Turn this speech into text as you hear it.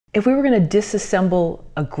If we were going to disassemble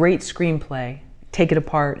a great screenplay, take it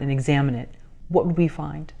apart and examine it, what would we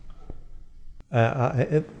find?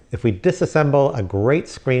 If we disassemble a great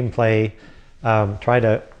screenplay, try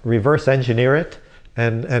to reverse engineer it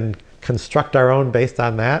and construct our own based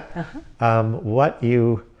on that, what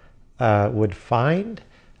you would find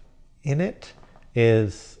in it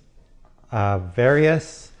is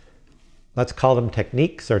various, let's call them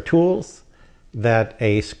techniques or tools that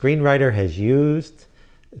a screenwriter has used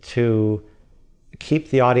to keep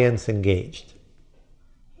the audience engaged.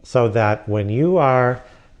 So that when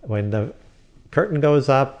the curtain goes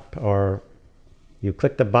up or you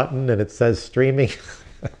click the button and it says streaming,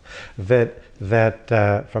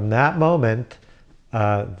 that from that moment,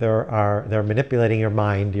 they're manipulating your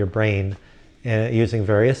mind, your brain, using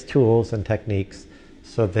various tools and techniques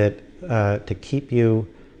so that to keep you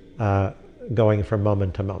going from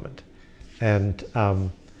moment to moment. And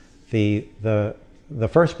the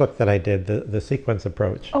first book that I did, the sequence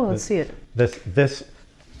approach. Oh, let's see it.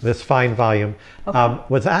 This fine volume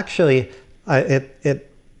was actually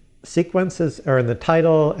it sequences are in the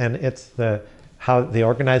title, and it's the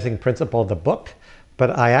organizing principle of the book.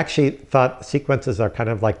 But I actually thought sequences are kind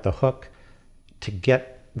of like the hook to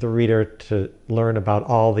get the reader to learn about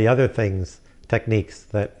all the other techniques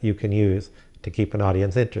that you can use to keep an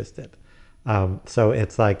audience interested. So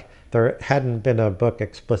it's like there hadn't been a book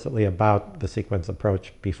explicitly about the sequence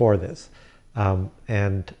approach before this.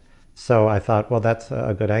 And so I thought, well, that's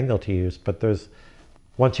a good angle to use. But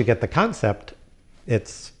once you get the concept,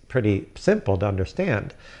 it's pretty simple to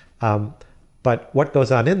understand. But what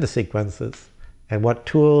goes on in the sequences and what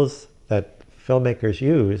tools that filmmakers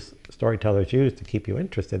use, storytellers use to keep you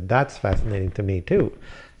interested, that's fascinating to me too.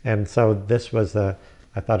 And so this was, I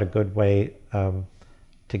thought, a good way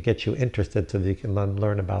to get you interested so that you can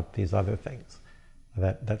learn about these other things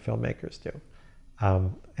that filmmakers do.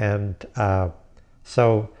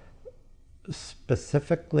 So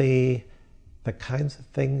specifically, the kinds of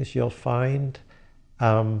things you'll find,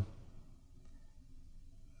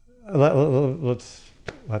 let's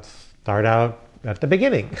start out at the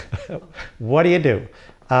beginning. What do you do?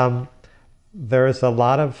 There's a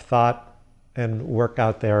lot of thought and work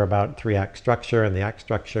out there about 3-act structure and the act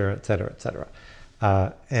structure, et cetera, et cetera.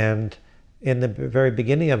 And in the very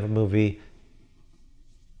beginning of a movie,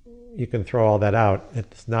 you can throw all that out.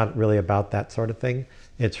 It's not really about that sort of thing.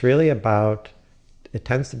 It's really it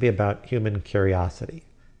tends to be about human curiosity.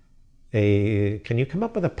 Can you come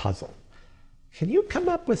up with a puzzle? Can you come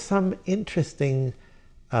up with some interesting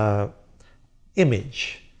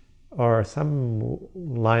image or some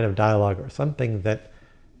line of dialogue or something that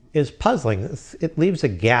is puzzling? It leaves a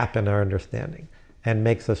gap in our understanding and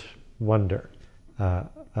makes us wonder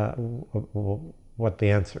what the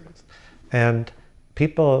answer is. And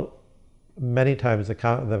people, many times,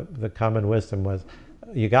 the common wisdom was,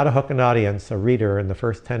 you got to hook an audience, a reader, in the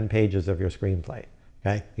first 10 pages of your screenplay.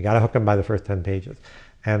 Okay, you got to hook them by the first 10 pages.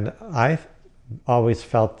 And I always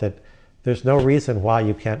felt that there's no reason why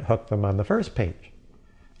you can't hook them on the first page.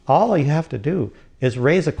 All you have to do is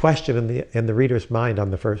raise a question in the reader's mind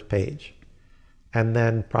on the first page, and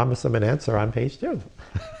then promise them an answer on page 2.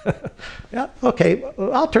 Yeah, okay,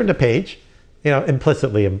 I'll turn the page.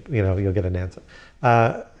 Implicitly, you'll get an answer.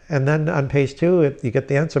 And then on page 2, you get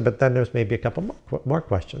the answer, but then there's maybe a couple more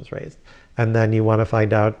questions raised. And then you want to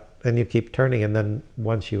find out, and you keep turning, and then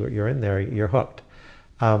once you're in there, you're hooked.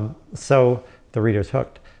 So the reader's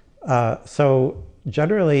hooked. So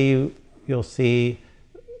generally, you'll see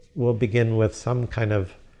we'll begin with some kind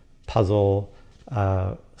of puzzle,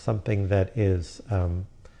 something that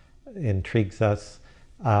intrigues us.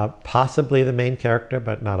 Possibly the main character,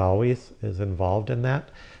 but not always, is involved in that.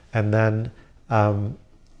 And then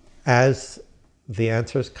as the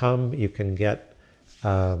answers come, you can get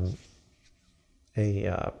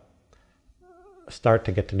start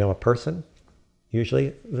to get to know a person,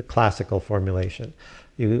 usually the classical formulation.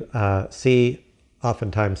 You see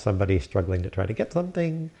oftentimes somebody struggling to try to get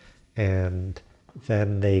something, and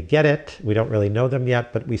then they get it. We don't really know them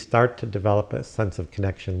yet, but we start to develop a sense of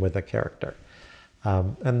connection with a character.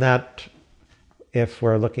 And that, if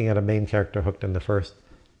we're looking at a main character hooked in the first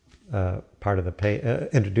part of the page,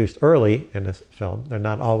 introduced early in this film, they're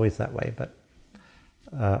not always that way, but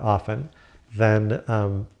often, then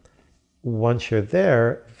once you're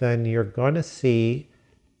there, then you're going to see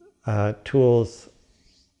tools.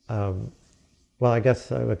 Well, I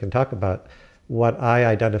guess we can talk about what I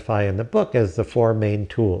identify in the book as the 4 main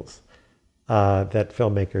tools that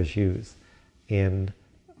filmmakers use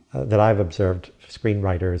that I've observed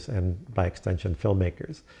screenwriters and, by extension,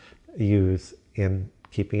 filmmakers use in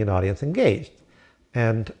keeping an audience engaged.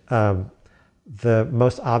 And The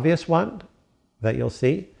most obvious one that you'll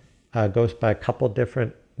see goes by a couple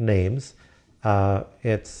different names. I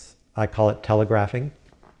call it telegraphing,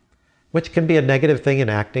 which can be a negative thing in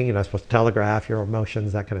acting. You're not supposed to telegraph your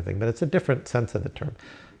emotions, that kind of thing, but it's a different sense of the term.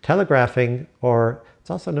 Telegraphing, or it's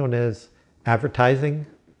also known as advertising.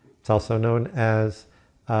 It's also known as,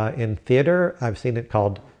 in theater, I've seen it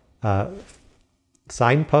called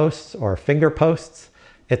signposts or finger posts.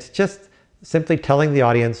 It's just simply telling the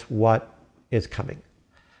audience what is coming.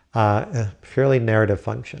 A purely narrative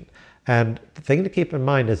function. And the thing to keep in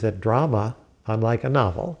mind is that drama, unlike a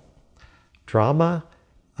novel, drama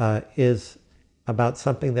is about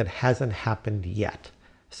something that hasn't happened yet.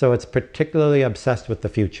 So it's particularly obsessed with the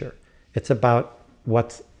future. It's about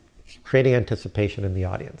what's creating anticipation in the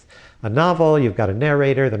audience. A novel, you've got a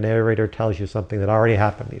narrator. The narrator tells you something that already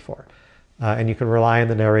happened before. And you can rely on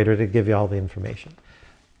the narrator to give you all the information.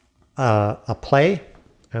 A play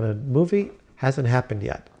and a movie hasn't happened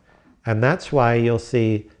yet. And that's why you'll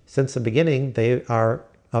see, since the beginning, they are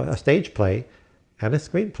a stage play and a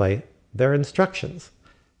screenplay. They're instructions.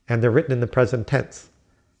 And they're written in the present tense.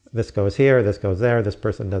 This goes here, this goes there, this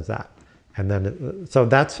person does that. And then, so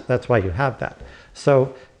that's why you have that.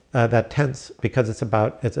 So that tense, because it's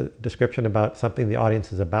a description about something the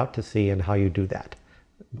audience is about to see and how you do that.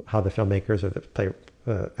 How the filmmakers or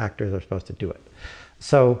the actors are supposed to do it.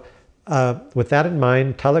 So with that in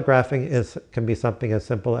mind, telegraphing can be something as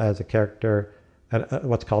simple as a character,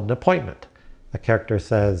 what's called an appointment. A character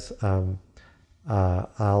says, I'll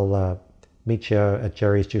meet you at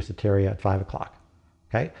Jerry's Juiceteria at 5 o'clock.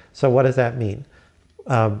 Okay, so what does that mean?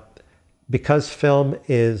 Because film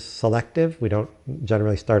is selective, we don't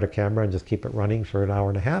generally start a camera and just keep it running for an hour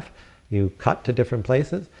and a half. You cut to different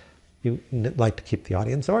places. You like to keep the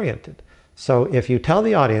audience oriented. So if you tell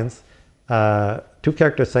the audience, two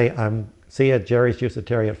characters say, see you at Jerry's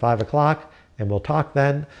Juiceteria at 5 o'clock, and we'll talk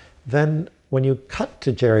then when you cut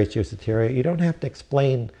to Jerry's Juiceteria, you don't have to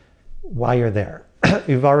explain why you're there.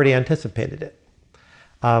 You've already anticipated it.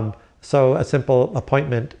 So a simple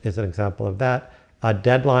appointment is an example of that. A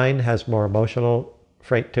deadline has more emotional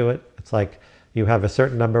freight to it. It's like you have a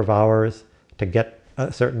certain number of hours to get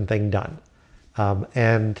a certain thing done.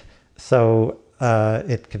 And so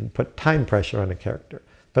it can put time pressure on a character.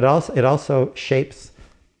 But it also shapes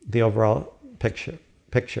the overall picture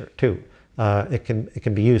too. It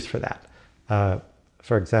can be used for that.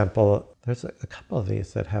 For example, there's a couple of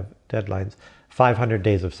these that have deadlines. 500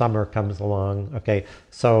 Days of Summer comes along. Okay,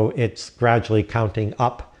 so it's gradually counting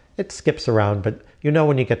up. It skips around, but you know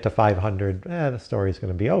when you get to 500, the story's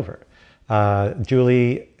going to be over.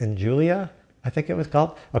 Julie and Julia, I think it was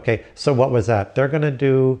called. Okay, so what was that? They're going to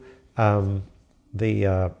do all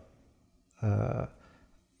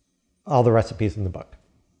the recipes in the book.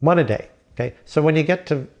 One a day. Okay, so when you get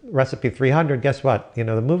to recipe 300, guess what? You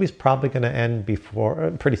know, the movie's probably going to end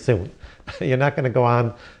pretty soon. You're not going to go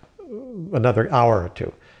on another hour or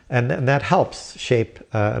two. And that helps shape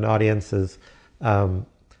an audience's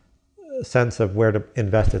sense of where to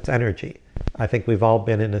invest its energy. I think we've all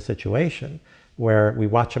been in a situation where we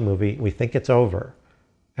watch a movie, we think it's over,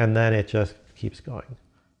 and then it just keeps going.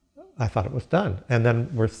 I thought it was done. And then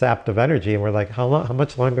we're sapped of energy and we're like, how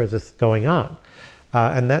much longer is this going on?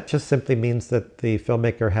 And that just simply means that the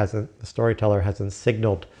filmmaker the storyteller hasn't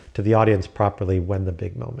signaled to the audience properly when the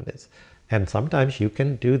big moment is. And sometimes you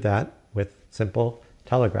can do that with simple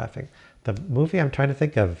telegraphing. The movie I'm trying to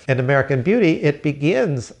think of, in American Beauty, it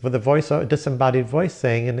begins with a disembodied voice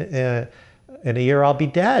saying, in a year I'll be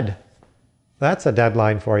dead. That's a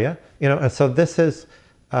deadline for you. You know, and so this is,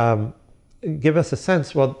 give us a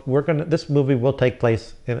sense, well, this movie will take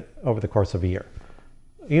place over the course of a year.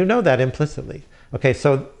 You know that implicitly. Okay,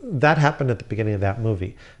 so that happened at the beginning of that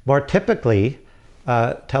movie. More typically,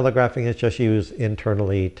 telegraphing is just used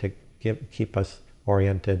internally to keep us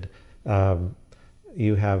oriented.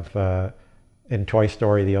 You have in Toy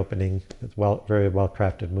Story, the opening, it's very well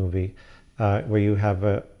crafted movie, where you have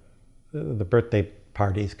the birthday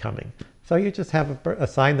parties coming. So you just have a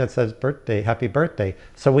sign that says birthday, happy birthday.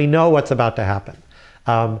 So we know what's about to happen.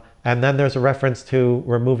 And then there's a reference to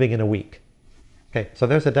we're moving in a week. Okay, so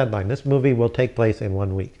there's a deadline. This movie will take place in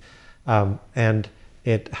 1 week. And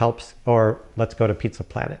it helps, or let's go to Pizza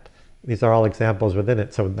Planet. These are all examples within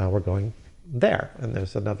it. So now we're going there. And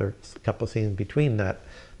there's another couple scenes between that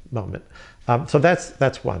moment. So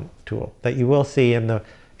that's one tool that you will see in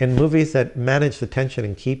movies that manage the tension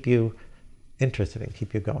and keep you interested and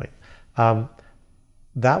keep you going.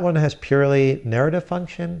 That one has purely narrative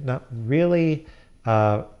function, not really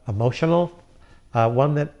emotional.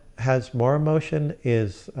 One that has more emotion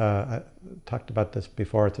is, I talked about this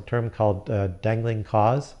before, it's a term called dangling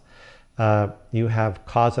cause. you have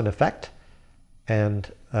cause and effect,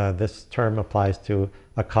 and this term applies to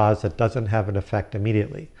a cause that doesn't have an effect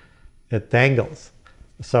immediately. It dangles.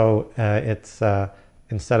 So it's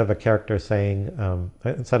instead of a character saying,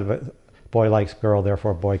 instead of a boy likes girl,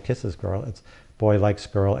 therefore boy kisses girl, it's boy likes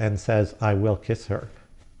girl and says, I will kiss her,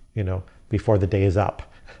 before the day is up.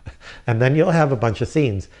 And then you'll have a bunch of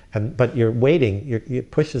scenes, but you're waiting,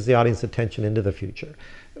 it pushes the audience attention into the future.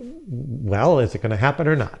 Well, is it going to happen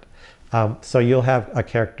or not? So you'll have a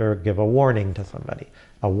character give a warning to somebody,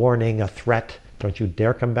 a warning, a threat. Don't you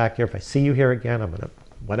dare come back here. If I see you here again, I'm going to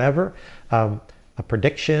whatever. A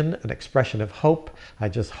prediction, an expression of hope. I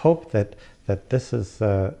just hope that this is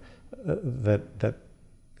that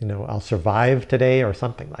I'll survive today, or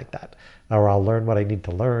something like that, or I'll learn what I need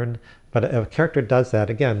to learn. But if a character does that,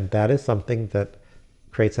 again, that is something that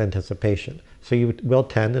creates anticipation. So you will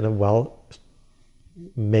tend, in a well-made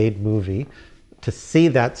movie, to see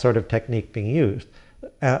that sort of technique being used.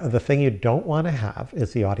 The thing you don't want to have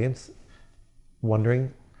is the audience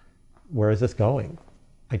wondering, where is this going?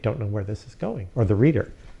 I don't know where this is going. Or the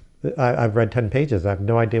reader. I've read 10 pages. I have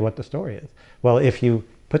no idea what the story is. Well, if you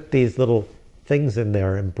put these little things in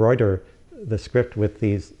there, embroider the script with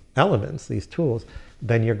these elements, these tools,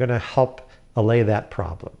 then you're going to help allay that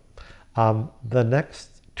problem. The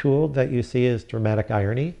next tool that you see is dramatic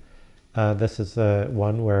irony. This is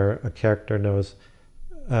one where a character knows,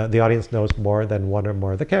 the audience knows more than one or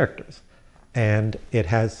more of the characters. And it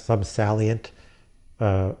has some salient,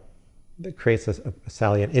 that creates a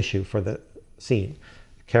salient issue for the scene.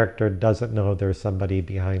 The character doesn't know there's somebody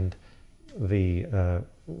behind the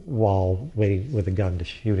wall waiting with a gun to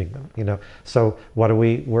shooting them. So what are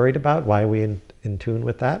we worried about? Why are we in tune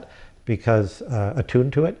with that? Because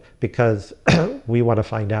attuned to it? Because we want to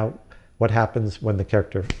find out what happens when the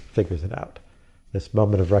character figures it out. This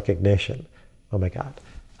moment of recognition. Oh my God.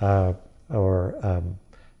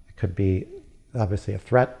 It could be obviously a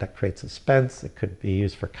threat that creates suspense. It could be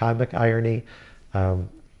used for comic irony.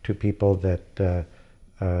 Two people that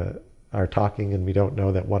are talking and we don't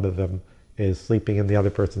know that one of them is sleeping in the other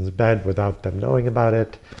person's bed without them knowing about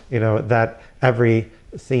it. That every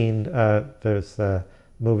scene, there's a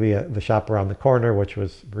movie, The Shop Around the Corner, which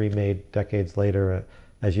was remade decades later,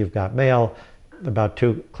 As You've Got Mail, about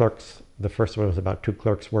two clerks. The first one was about two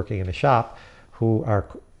clerks working in a shop who are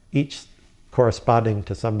each corresponding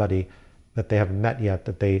to somebody that they haven't met yet,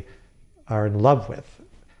 that they are in love with.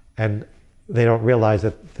 And they don't realize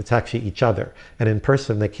that it's actually each other. And in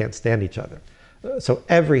person, they can't stand each other. So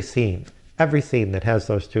every scene that has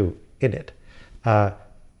those two in it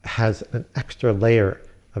has an extra layer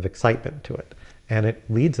of excitement to it. And it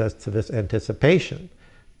leads us to this anticipation.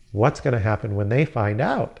 What's going to happen when they find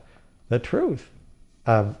out the truth?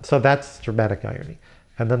 So that's dramatic irony.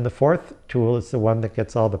 And then the fourth tool is the one that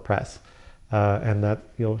gets all the press, and that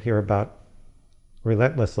you'll hear about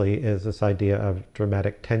relentlessly, is this idea of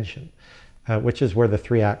dramatic tension, which is where the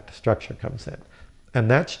three-act structure comes in. And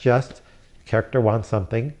that's just, character wants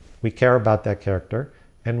something, we care about that character,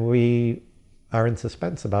 and we are in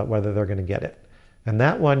suspense about whether they're going to get it. And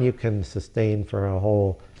that one you can sustain for a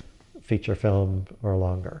whole feature film or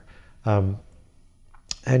longer. And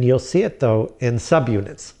you'll see it, though, in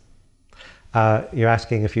subunits. You're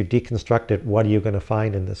asking, if you deconstruct it, what are you going to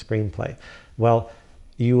find in the screenplay? Well,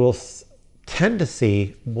 you will tend to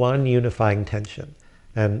see one unifying tension.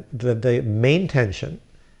 And the main tension,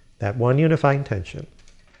 that one unifying tension,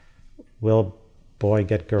 will boy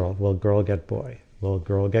get girl? Will girl get boy? Will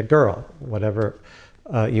girl get girl? Whatever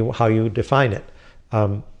how you define it.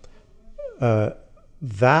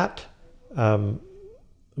 That can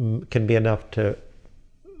be enough to...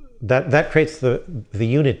 That creates the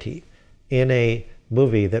unity in a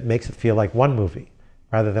movie that makes it feel like one movie,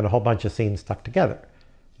 rather than a whole bunch of scenes stuck together.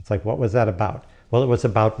 It's like, what was that about? Well, it was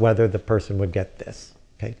about whether the person would get this.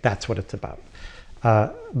 Okay, that's what it's about.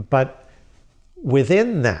 But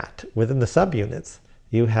within that, within the subunits,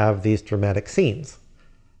 you have these dramatic scenes.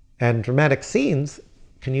 And dramatic scenes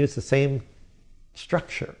can use the same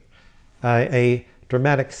structure. A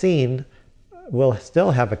dramatic scene will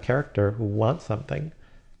still have a character who wants something,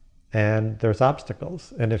 and there's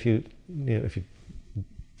obstacles. And if you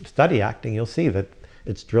study acting, you'll see that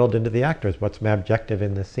it's drilled into the actors. What's my objective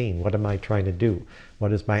in this scene? What am I trying to do?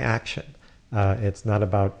 What is my action? It's not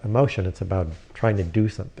about emotion. It's about trying to do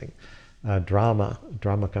something. Drama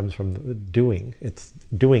comes from doing. It's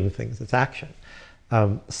doing things. It's action.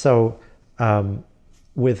 So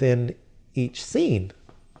within each scene,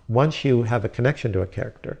 once you have a connection to a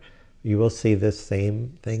character, you will see this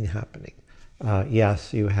same thing happening.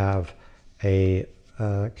 Yes, you have a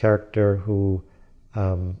character who,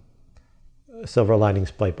 Silver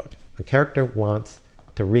Linings Playbook, The character wants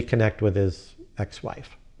to reconnect with his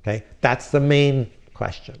ex-wife. Okay, that's the main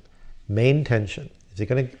question, main tension. Is he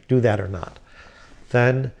going to do that or not?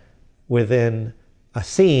 Then within a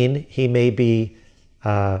scene, he may be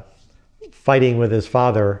fighting with his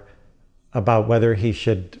father about whether he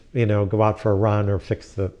should, go out for a run or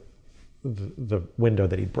fix the window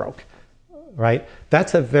that he broke, right?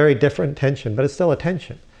 That's a very different tension, but it's still a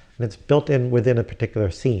tension, and it's built in within a particular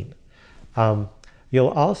scene. You'll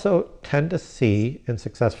also tend to see in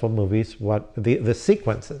successful movies what the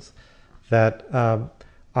sequences that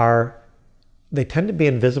they tend to be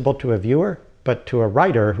invisible to a viewer, but to a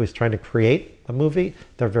writer who's trying to create a movie,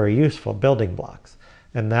 they're very useful building blocks.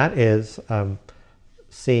 And that is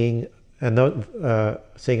seeing a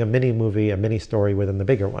mini movie, a mini story within the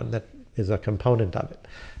bigger one that is a component of it.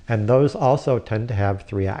 And those also tend to have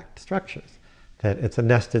 3-act structures. That it's a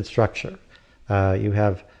nested structure. You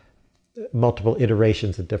have multiple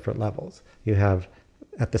iterations at different levels. You have,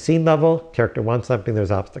 at the scene level, character wants something,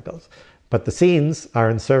 there's obstacles. But the scenes are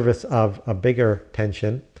in service of a bigger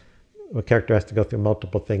tension. A character has to go through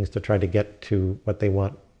multiple things to try to get to what they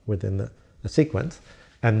want within the sequence.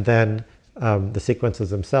 And then the sequences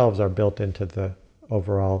themselves are built into the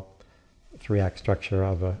overall 3-act structure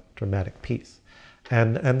of a dramatic piece.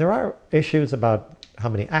 And there are issues about how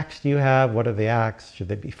many acts do you have, what are the acts, should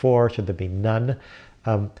there be 4, should there be none?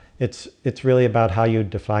 It's really about how you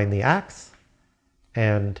define the acts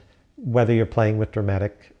and whether you're playing with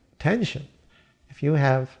dramatic tension. If you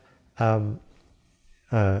have a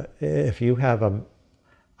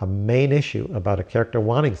main issue about a character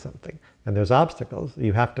wanting something and there's obstacles,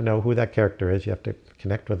 you have to know who that character is. You have to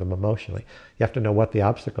connect with them emotionally. You have to know what the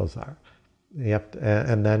obstacles are. You have to,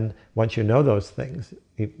 and then once you know those things,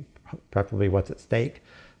 preferably what's at stake,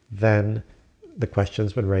 then the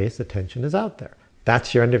question's been raised, the tension is out there.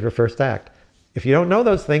 That's your end of your first act. If you don't know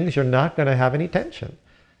those things, you're not going to have any tension.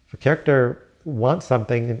 If a character wants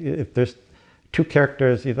something, if there's 2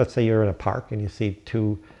 characters, let's say you're in a park and you see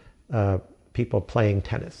 2 people playing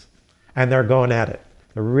tennis, and they're going at it.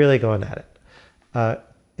 They're really going at it.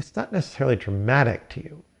 It's not necessarily dramatic to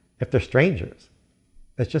you if they're strangers.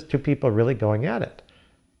 It's just 2 people really going at it.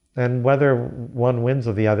 And whether one wins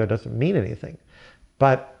or the other doesn't mean anything.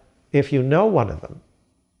 But if you know one of them,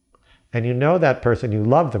 and you know that person, you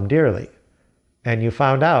love them dearly, and you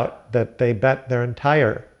found out that they bet their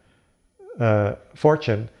entire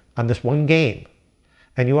fortune on this one game,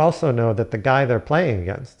 and you also know that the guy they're playing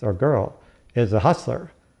against, or girl, is a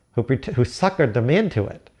hustler who suckered them into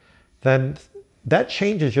it, then that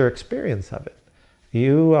changes your experience of it.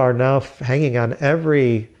 You are now hanging on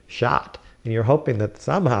every shot, and you're hoping that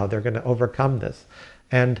somehow they're going to overcome this.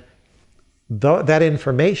 And that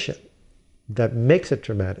information that makes it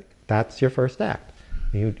dramatic, that's your first act.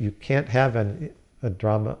 You can't have a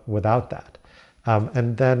drama without that.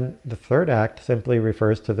 And then the 3rd act simply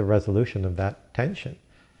refers to the resolution of that tension.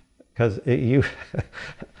 Because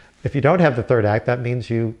if you don't have the 3rd act, that means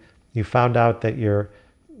you found out that your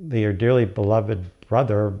dearly beloved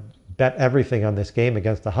brother bet everything on this game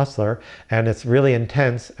against a hustler, and it's really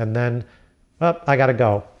intense, and then, I gotta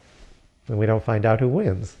go. And we don't find out who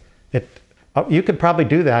wins. You could probably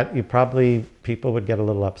do that. People would get a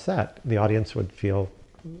little upset. The audience would feel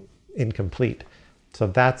incomplete. So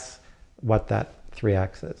that's what that 3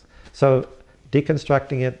 acts is. So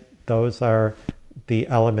deconstructing it, those are the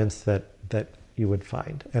elements that you would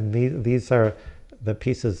find. And these are the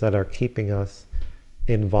pieces that are keeping us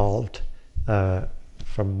involved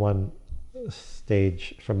from one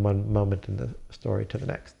moment in the story to the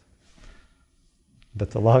next.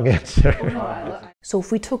 That's a long answer. So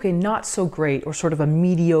if we took a not so great or sort of a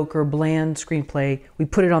mediocre, bland screenplay, we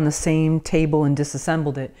put it on the same table and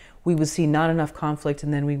disassembled it, we would see not enough conflict,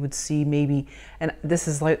 and then we would see maybe, and this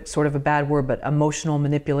is like sort of a bad word, but emotional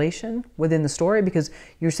manipulation within the story, because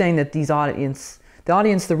you're saying that the audience,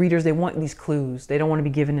 the readers, they want these clues. They don't want to be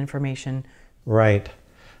given information. Right.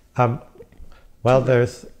 Well,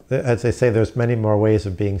 as they say, there's many more ways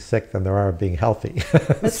of being sick than there are of being healthy.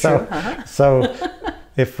 That's true. So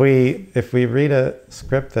if we read a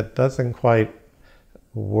script that doesn't quite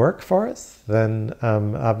work for us, then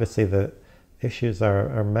obviously the issues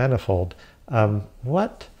are manifold.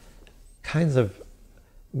 What kinds of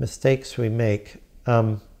mistakes we make?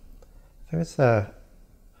 There's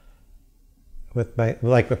with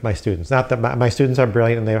my students. Not that my students are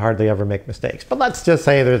brilliant and they hardly ever make mistakes, but let's just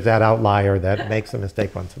say there's that outlier that makes a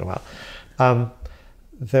mistake once in a while.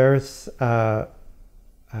 There's a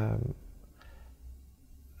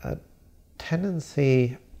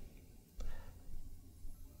tendency,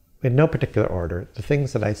 in no particular order, the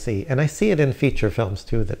things that I see, and I see it in feature films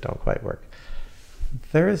too that don't quite work.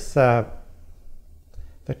 There's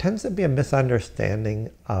there tends to be a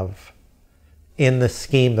misunderstanding of, in the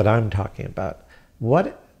scheme that I'm talking about,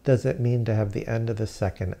 what does it mean to have the end of the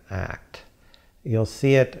second act? You'll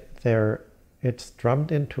see it there. It's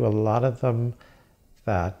drummed into a lot of them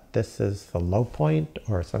that this is the low point,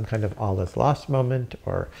 or some kind of all is lost moment,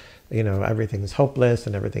 or everything's hopeless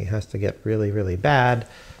and everything has to get really, really bad.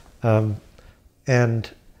 And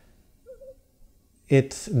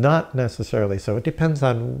it's not necessarily so. It depends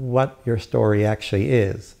on what your story actually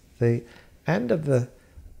is. The end of the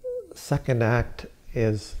second act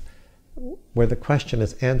is where the question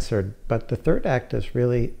is answered, but the third act is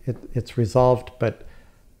really, it's resolved, but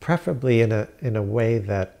preferably in a way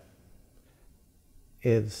that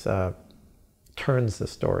is turns the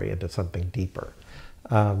story into something deeper.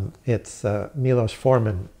 It's Milos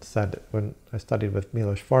Forman said, when I studied with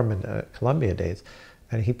Milos Forman at Columbia days,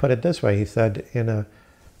 and he put it this way. He said, in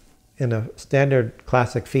a standard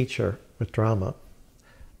classic feature with drama,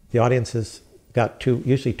 the audience has got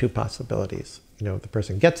usually two possibilities. The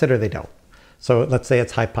person gets it or they don't. So let's say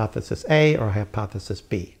it's hypothesis A or hypothesis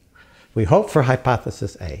B. We hope for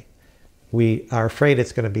hypothesis A. We are afraid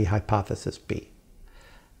it's going to be hypothesis B.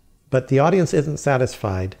 But the audience isn't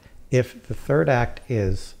satisfied if the third act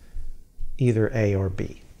is either A or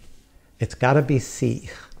B. It's got to be C.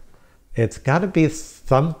 It's got to be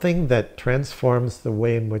something that transforms the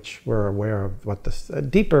way in which we're aware of what a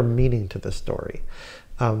deeper meaning to the story.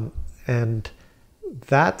 And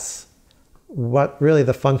that's what really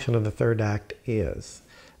the function of the third act is.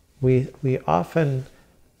 We often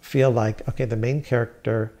feel like, okay, the main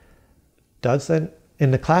character doesn't,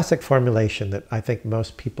 in the classic formulation that I think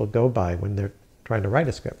most people go by when they're trying to write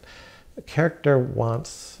a script, the character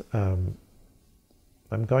wants, I'm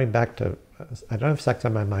going back to, I don't have sex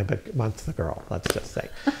on my mind, but wants the girl, let's just say.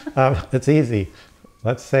 It's easy.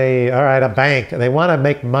 Let's say, all right, a bank, they want to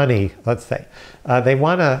make money, let's say. They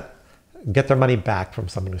want to get their money back from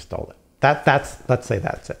someone who stole it. Let's say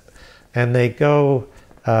that's it. And they go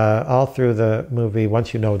all through the movie,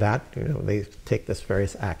 once you know that, they take this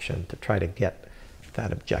various action to try to get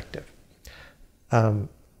that objective.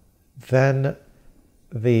 Then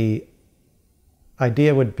the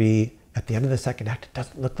idea would be, at the end of the second act, it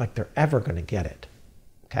doesn't look like they're ever going to get it.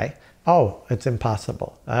 Okay? Oh, it's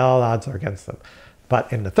impossible. All odds are against them.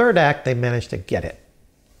 But in the third act, they manage to get it.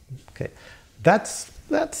 Okay? That's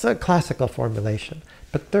a classical formulation.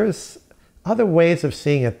 But there's other ways of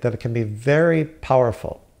seeing it that can be very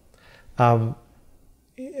powerful. And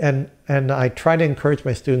I try to encourage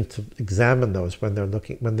my students to examine those when they're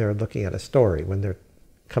looking at a story, when they're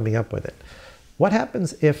coming up with it. What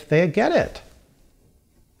happens if they get it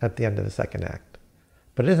at the end of the second act,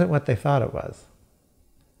 but it isn't what they thought it was?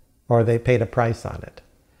 Or they paid a price on it,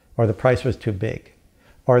 or the price was too big,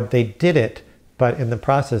 or they did it, but in the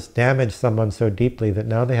process damaged someone so deeply that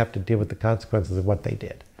now they have to deal with the consequences of what they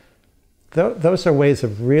did. Those are ways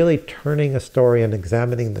of really turning a story and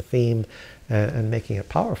examining the theme and making it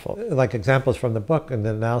powerful. Like examples from the book and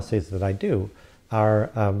the analyses that I do are,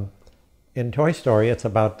 in Toy Story, it's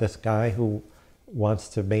about this guy who wants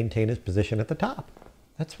to maintain his position at the top.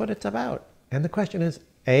 That's what it's about. And the question is,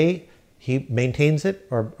 A, he maintains it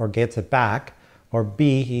or gets it back, or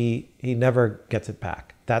B, he never gets it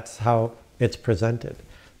back. That's how it's presented.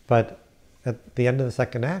 But at the end of the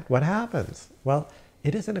second act, what happens? Well,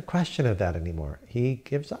 it isn't a question of that anymore. He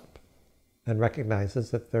gives up and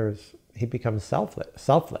recognizes that he becomes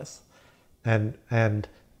selfless. And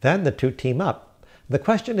then the two team up. The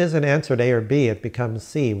question isn't answered A or B, it becomes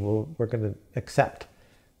C. Well, we're going to accept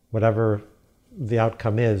whatever the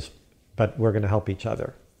outcome is, but we're going to help each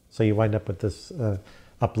other. So you wind up with this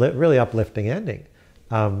really uplifting ending.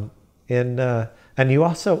 And you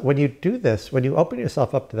also, when you do this, when you open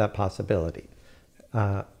yourself up to that possibility,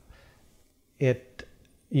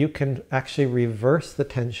 you can actually reverse the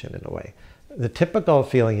tension in a way. The typical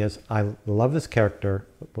feeling is, I love this character.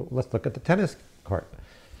 Let's look at the tennis court.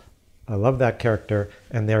 I love that character,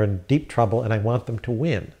 and they're in deep trouble, and I want them to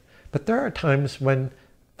win. But there are times when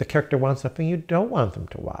the character wants something you don't want them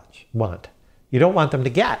to want. You don't want them to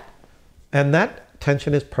get. And that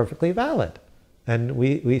tension is perfectly valid. And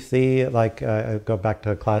we see, like, go back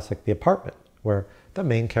to a classic, The Apartment, where the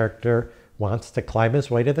main character wants to climb his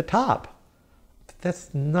way to the top.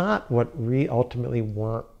 That's not what we ultimately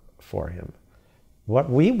want for him.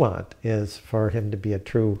 What we want is for him to be a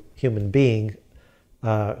true human being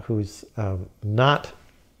who's not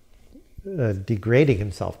degrading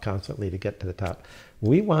himself constantly to get to the top.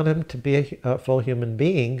 We want him to be a full human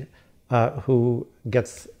being who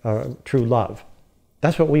gets true love.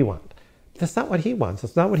 That's what we want. That's not what he wants.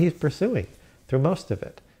 That's not what he's pursuing through most of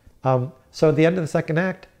it. So at the end of the second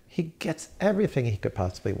act, he gets everything he could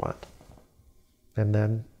possibly want. And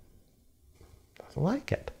then doesn't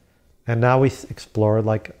like it. And now we explore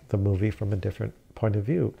like the movie from a different point of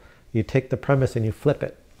view. You take the premise and you flip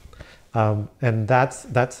it. And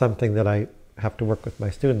that's something that I have to work with my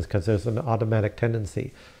students, because there's an automatic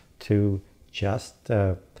tendency to just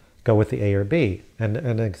go with the A or B. And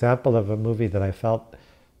an example of a movie that I felt,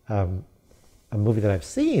 a movie that I've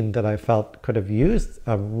seen that I felt could have used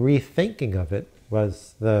a rethinking of it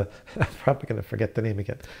was I'm probably going to forget the name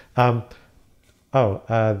again.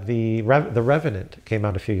 The Revenant came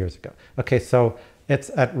out a few years ago. Okay, so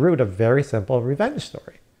it's at root a very simple revenge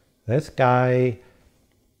story. This guy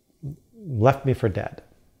left me for dead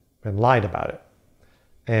and lied about it.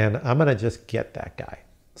 And I'm going to just get that guy.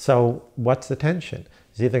 So what's the tension?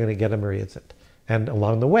 He's either going to get him or he isn't. And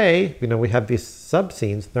along the way, we have these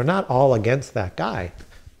sub-scenes. They're not all against that guy.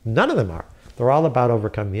 None of them are. They're all about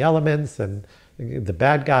overcoming the elements and the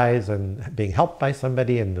bad guys and being helped by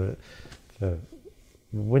somebody, and the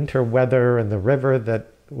winter weather and the river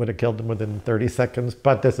that would have killed them within 30 seconds.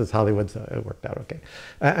 But this is Hollywood, so it worked out okay.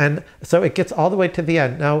 And so it gets all the way to the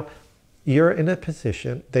end. Now, you're in a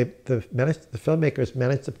position, the filmmakers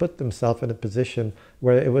managed to put themselves in a position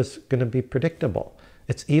where it was going to be predictable.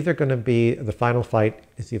 It's either going to be, the final fight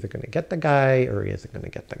is either going to get the guy or he isn't going to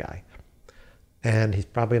get the guy. And he's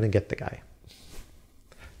probably going to get the guy.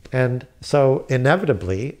 And so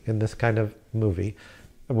inevitably, in this kind of movie,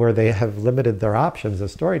 where they have limited their options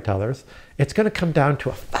as storytellers, it's going to come down to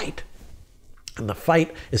a fight. And the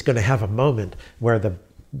fight is going to have a moment where the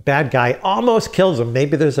bad guy almost kills him.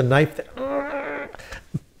 Maybe there's a knife that,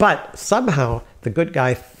 but somehow the good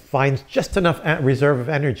guy finds just enough reserve of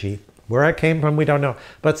energy. Where it came from, we don't know.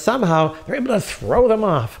 But somehow they're able to throw them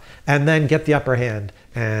off and then get the upper hand,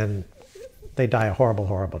 and they die a horrible,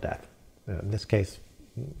 horrible death. In this case,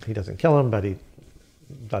 he doesn't kill him, but he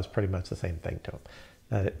does pretty much the same thing to him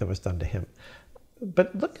that was done to him.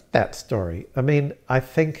 But look at that story. I mean, I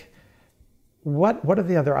think, what are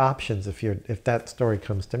the other options if that story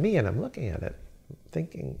comes to me and I'm looking at it,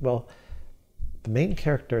 thinking, well, the main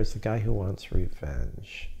character is the guy who wants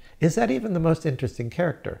revenge. Is that even the most interesting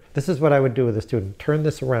character? This is what I would do with a student. Turn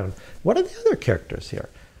this around. What are the other characters here?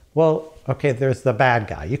 Well, okay, there's the bad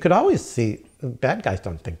guy. You could always see, bad guys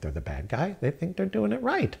don't think they're the bad guy. They think they're doing it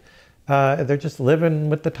right. They're just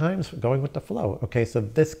living with the times, going with the flow. Okay, so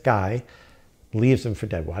this guy leaves him for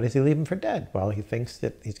dead. Why does he leave him for dead? Well, he thinks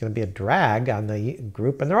that he's going to be a drag on the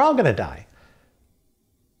group and they're all going to die.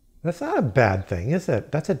 That's not a bad thing, is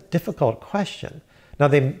it? That's a difficult question. Now,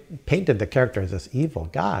 they painted the character as this evil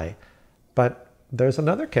guy, but there's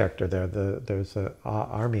another character there. There's an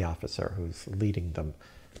army officer who's leading them.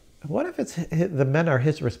 What if the men are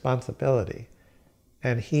his responsibility?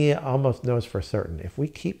 And he almost knows for certain, if we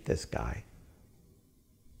keep this guy,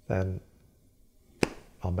 then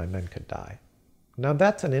all my men could die. Now,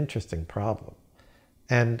 that's an interesting problem.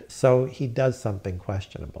 And so he does something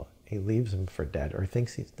questionable. He leaves him for dead, or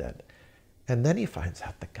thinks he's dead. And then he finds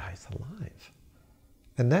out the guy's alive.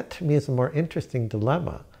 And that, to me, is a more interesting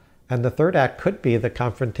dilemma. And the third act could be the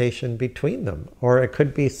confrontation between them, or it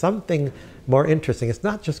could be something more interesting. It's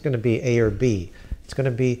not just going to be A or B. It's going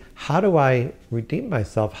to be, how do I redeem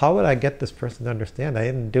myself? How would I get this person to understand I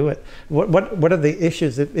didn't do it? What are the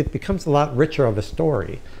issues? It becomes a lot richer of a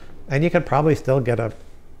story. And you could probably still get a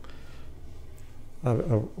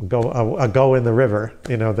go in the river,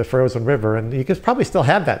 the frozen river, and you could probably still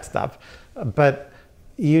have that stuff. But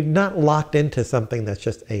you're not locked into something that's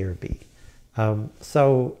just A or B.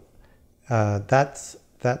 That's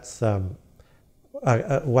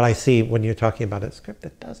what I see when you're talking about a script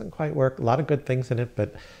that doesn't quite work. A lot of good things in it,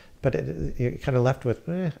 but you're kind of left with,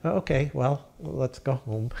 okay, well, let's go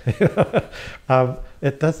home.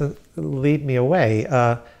 It doesn't lead me away.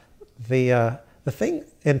 The thing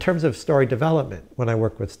in terms of story development, when I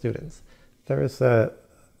work with students, there is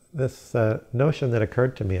this notion that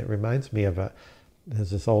occurred to me. It reminds me of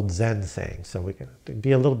there's this old Zen saying. So we can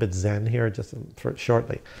be a little bit Zen here, just for short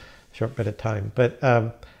bit of time. But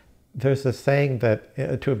there's a saying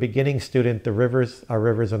that to a beginning student, the rivers are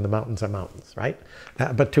rivers and the mountains are mountains, right?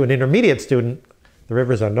 But to an intermediate student, the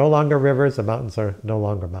rivers are no longer rivers, the mountains are no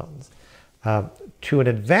longer mountains. To an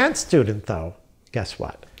advanced student, though, guess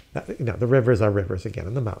what? The rivers are rivers again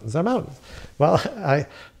and the mountains are mountains. Well,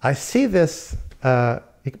 I see this,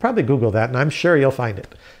 you can probably Google that, and I'm sure you'll find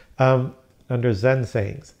it, under Zen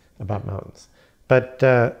sayings about mountains. But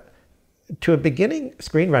to a beginning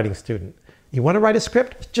screenwriting student, you want to write a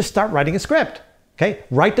script? Just start writing a script. Okay,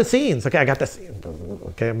 write the scenes. Okay, I got the scene.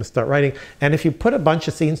 Okay, I'm gonna start writing. And if you put a bunch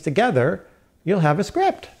of scenes together, you'll have a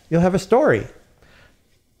script. You'll have a story.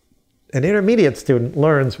 An intermediate student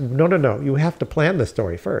learns, no, you have to plan the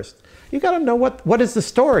story first. You got to know what is the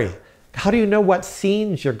story. How do you know what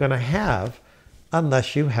scenes you're going to have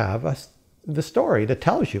unless you have the story that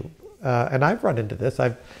tells you? And I've run into this.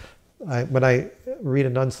 When I read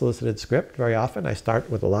an unsolicited script, very often I start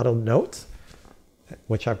with a lot of notes,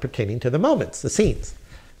 which are pertaining to the moments, the scenes.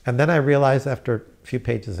 And then I realize after a few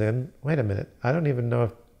pages in, wait a minute, I don't even know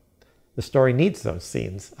if the story needs those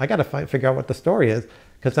scenes. I got to figure out what the story is,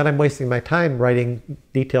 because then I'm wasting my time writing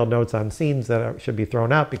detailed notes on scenes that should be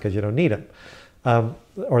thrown out because you don't need them,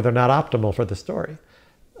 or they're not optimal for the story.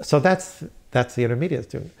 So that's the intermediate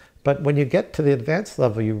student. But when you get to the advanced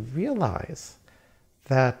level, you realize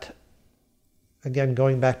that, again,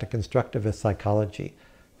 going back to constructivist psychology,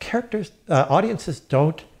 audiences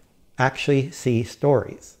don't actually see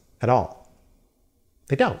stories at all.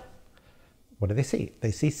 They don't. What do they see?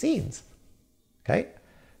 They see scenes, okay?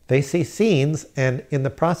 They see scenes, and in the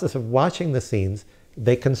process of watching the scenes,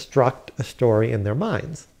 they construct a story in their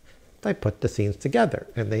minds. They put the scenes together,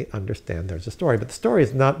 and they understand there's a story. But the story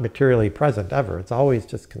is not materially present ever. It's always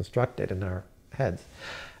just constructed in our heads.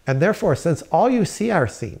 And therefore, since all you see are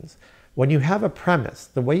scenes, when you have a premise,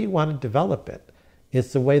 the way you want to develop it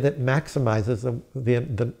is the way that maximizes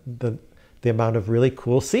the amount of really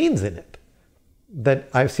cool scenes in it. That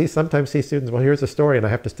I sometimes see students, well, here's a story and I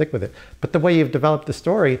have to stick with it. But the way you've developed the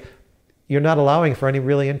story, you're not allowing for any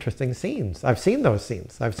really interesting scenes. I've seen those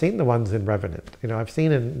scenes. I've seen the ones in Revenant. I've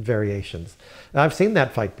seen in Variations. I've seen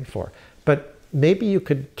that fight before. But maybe you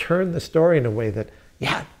could turn the story in a way that,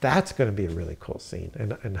 yeah, that's going to be a really cool scene.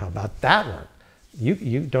 And how about that one?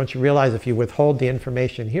 Don't you realize if you withhold the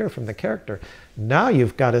information here from the character, now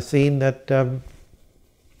you've got a scene that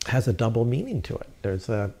has a double meaning to it. There's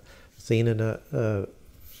a scene in a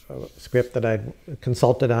script that I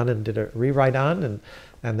consulted on and did a rewrite on,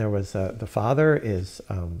 and there was the father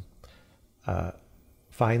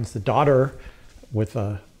finds the daughter with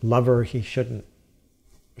a lover she shouldn't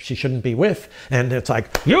be with, and it's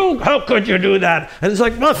like, how could you do that? And it's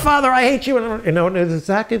like, well, father, I hate you. And it's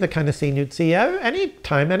exactly the kind of scene you'd see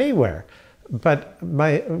anytime, anywhere. But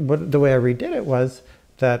the way I redid it was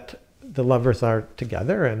that the lovers are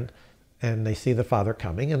together, and they see the father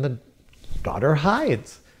coming, and the daughter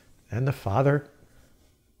hides, and the father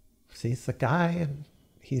sees the guy, and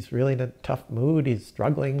he's really in a tough mood. He's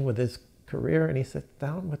struggling with his career, and he sits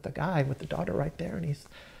down with the guy, with the daughter right there, and he's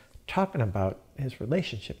talking about his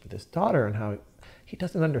relationship with his daughter and how he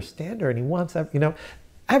doesn't understand her, and he wants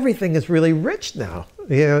everything is really rich now,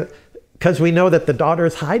 because we know that the daughter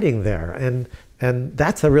is hiding there, and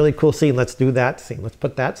that's a really cool scene. Let's do that scene. Let's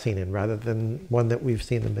put that scene in rather than one that we've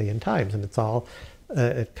seen a million times. And it's all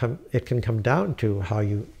it can come down to how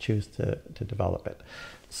you choose to develop it.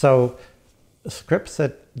 So scripts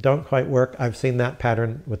that don't quite work, I've seen that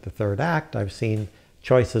pattern with the third act. I've seen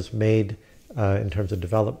choices made in terms of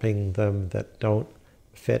developing them that don't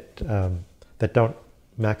fit, that don't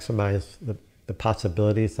maximize the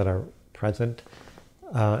possibilities that are present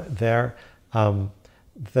there.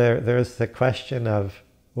 There's the question of,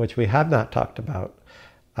 which we have not talked about,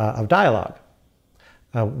 of dialogue.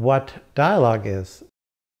 What dialogue is.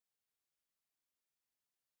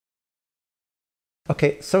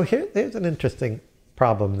 Okay, so there's an interesting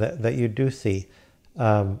problem that you do see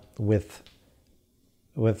with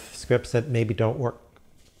scripts that maybe don't work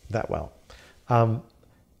that well,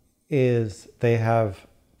 is they have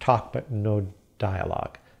talk but no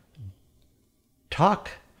dialogue.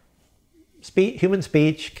 Human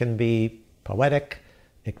speech can be poetic,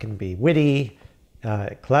 it can be witty,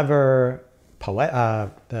 clever,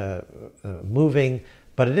 moving,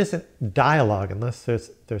 but it isn't dialogue unless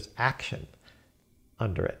there's action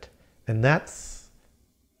under it. And that's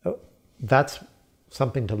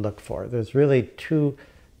something to look for. There's really two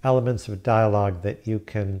elements of dialogue that you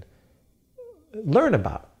can learn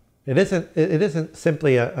about. It isn't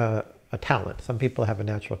simply a talent. Some people have a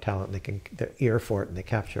natural talent, and their ear for it and they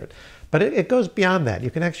capture it. But it goes beyond that.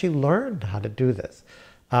 You can actually learn how to do this.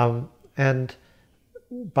 And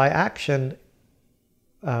by action,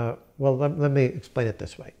 well, let me explain it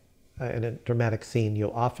this way. In a dramatic scene,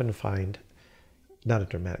 you'll often find, not a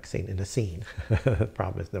dramatic scene, in a scene, the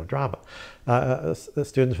problem is no drama. The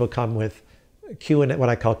students will come with Q&A, what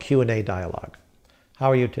I call Q&A dialogue.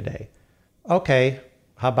 How are you today? Okay,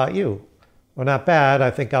 how about you? Well, not bad.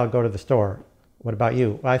 I think I'll go to the store. What about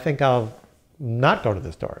you? Well, I think I'll not go to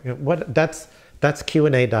the store. That's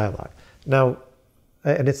Q&A dialogue. Now,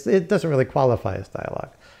 and it doesn't really qualify as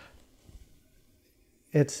dialogue.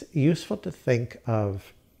 It's useful to think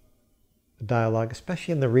of dialogue,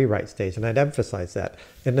 especially in the rewrite stage, and I'd emphasize that.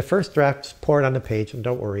 In the first draft, pour it on the page, and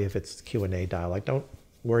don't worry if it's Q&A dialogue.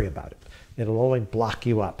 worry about it. It'll only block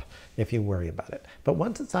you up if you worry about it. But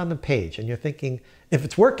once it's on the page and you're thinking, if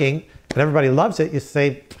it's working and everybody loves it, you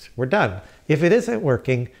say, we're done. If it isn't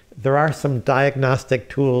working, there are some diagnostic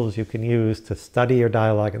tools you can use to study your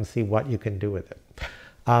dialogue and see what you can do with it.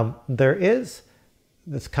 There is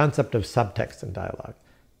this concept of subtext in dialogue.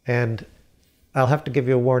 And I'll have to give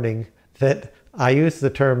you a warning that I use the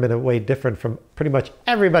term in a way different from pretty much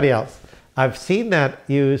everybody else. I've seen that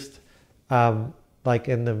used like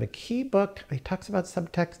in the McKee book. He talks about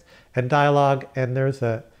subtext and dialogue, and there's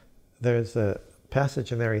a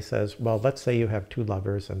passage in there. He says, well, let's say you have two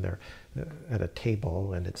lovers and they're at a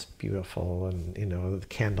table and it's beautiful and, you know, the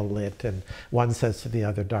candle lit, and one says to the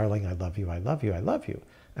other, darling, I love you, I love you, I love you.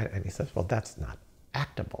 And he says, well, that's not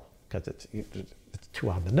actable because it's too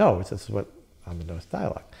on the nose. This is what on the nose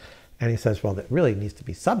dialogue. And he says, well, it really needs to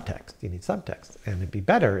be subtext. You need subtext. And it'd be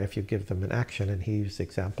better if you give them an action. And he used the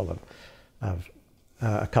example of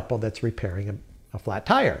a couple that's repairing a flat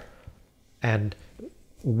tire. And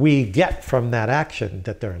we get from that action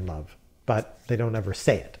that they're in love, but they don't ever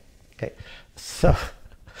say it. Okay. So,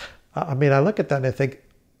 I mean, I look at that and I think,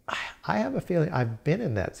 I have a feeling I've been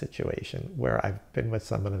in that situation where I've been with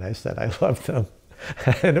someone and I said I love them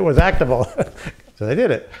and it was actable. So they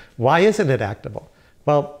did it. Why isn't it actable?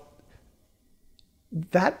 Well,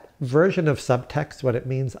 that version of subtext, what it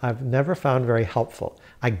means, I've never found very helpful.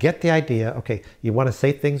 I get the idea, okay, you want to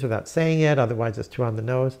say things without saying it, otherwise it's too on the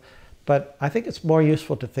nose. But I think it's more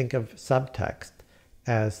useful to think of subtext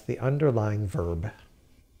as the underlying verb.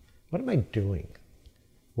 What am I doing?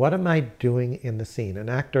 What am I doing in the scene? An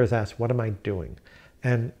actor is asked, what am I doing?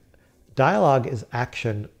 And dialogue is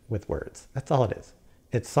action with words. That's all it is.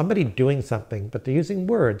 It's somebody doing something, but they're using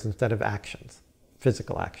words instead of actions,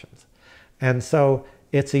 physical actions. And so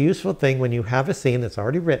it's a useful thing when you have a scene that's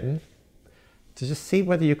already written to just see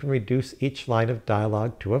whether you can reduce each line of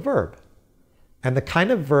dialogue to a verb. And the kind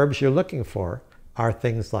of verbs you're looking for are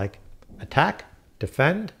things like attack,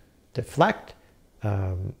 defend, deflect,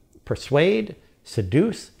 persuade,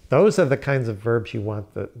 seduce. Those are the kinds of verbs you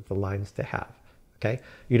want the lines to have. Okay?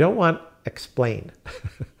 You don't want explain.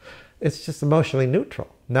 It's just emotionally neutral.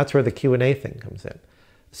 And that's where the Q&A thing comes in.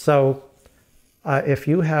 So if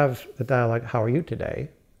you have the dialogue, how are you today?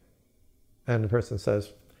 And the person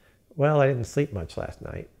says, well, I didn't sleep much last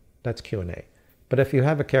night. That's Q&A. But if you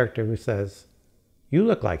have a character who says, you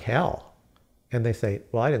look like hell, and they say,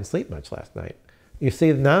 well, I didn't sleep much last night. You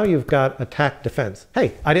see, now you've got attack, defense.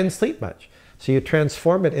 Hey, I didn't sleep much. So you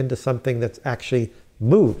transform it into something that actually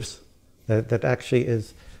moves, that actually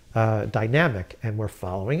is dynamic, and we're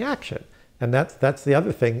following action. And that's the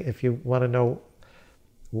other thing. If you want to know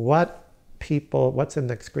what's in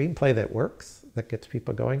the screenplay that works, that gets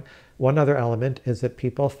people going, one other element is that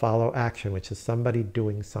people follow action, which is somebody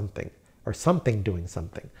doing something, or something doing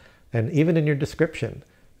something. And even in your description,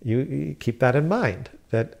 you keep that in mind,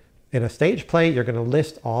 that in a stage play, you're going to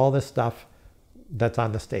list all the stuff that's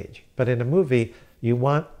on the stage. But in a movie, you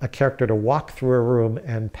want a character to walk through a room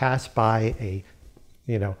and pass by a,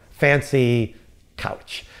 fancy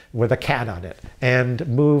couch with a cat on it, and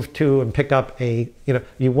move to and pick up a,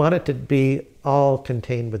 you want it to be all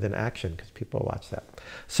contained within action because people watch that.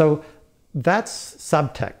 So that's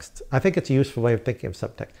subtext. I think it's a useful way of thinking of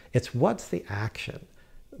subtext. It's what's the action?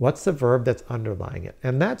 What's the verb that's underlying it?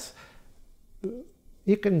 And that's,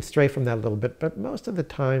 you can stray from that a little bit, but most of the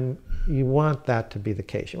time you want that to be the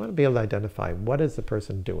case. You want to be able to identify what is the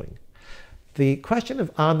person doing. The question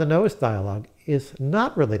of on-the-nose dialogue is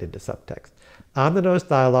not related to subtext. On-the-nose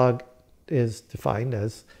dialogue is defined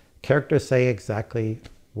as characters say exactly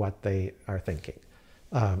what they are thinking.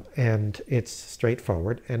 And it's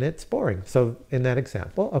straightforward and it's boring. So in that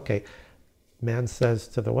example, okay, man says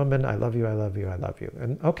to the woman, I love you, I love you, I love you.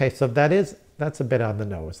 And okay, so that's a bit on the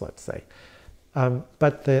nose, let's say.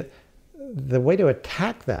 But the way to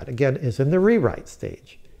attack that, again, is in the rewrite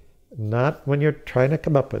stage, not when you're trying to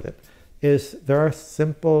come up with it, is there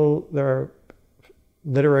are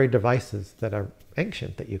literary devices that are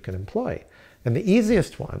ancient that you can employ. And the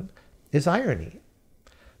easiest one is irony.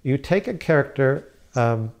 You take a character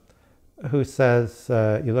who says,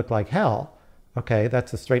 you look like hell. Okay,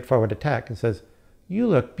 that's a straightforward attack, and says, you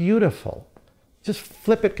look beautiful. Just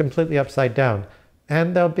flip it completely upside down.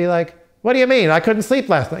 And they'll be like, what do you mean? I couldn't sleep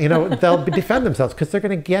last night. They'll defend themselves because they're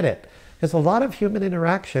going to get it. Because a lot of human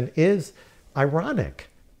interaction is ironic.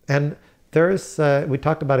 And there's, we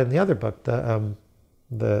talked about in the other book,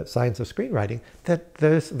 the Science of Screenwriting, that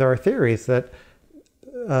there are theories that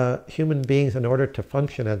human beings, in order to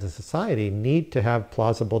function as a society, need to have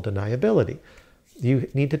plausible deniability. You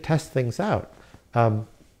need to test things out.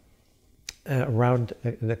 around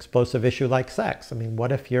an explosive issue like sex. I mean,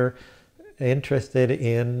 what if you're interested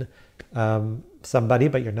in somebody,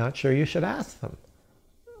 but you're not sure you should ask them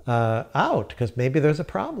out because maybe there's a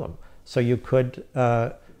problem. So you could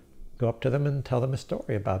go up to them and tell them a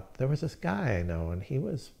story about, there was this guy I know and he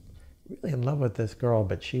was really in love with this girl,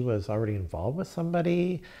 but she was already involved with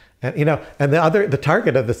somebody. And, you know, and the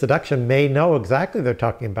target of the seduction may know exactly they're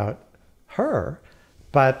talking about her,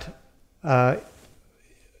 but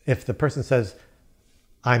if the person says,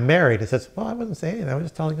 I'm married, it says, well, I wasn't saying anything, I was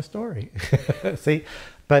just telling a story. See?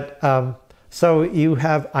 But so you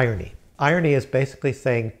have irony. Irony is basically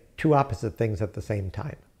saying two opposite things at the same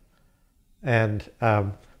time. And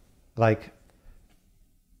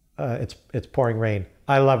it's pouring rain.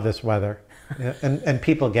 I love this weather. And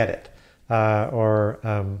people get it.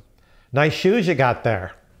 Or nice shoes you got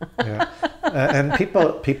there. Yeah. And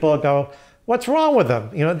people go, what's wrong with them?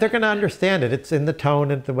 You know, they're going to understand it. It's in the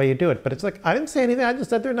tone and the way you do it. But it's like, I didn't say anything. I just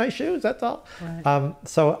said they're nice shoes. That's all. Right.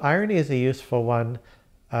 So irony is a useful one.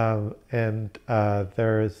 And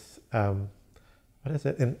there's, what is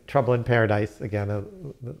it? In Trouble in Paradise, again, a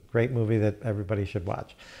great movie that everybody should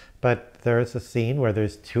watch. But there's a scene where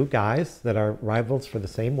there's two guys that are rivals for the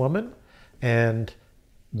same woman. And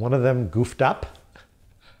one of them goofed up.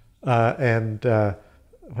 He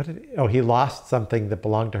lost something that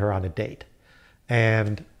belonged to her on a date.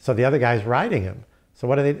 And so the other guy's riding him. So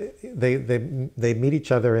what do they meet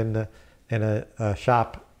each other in a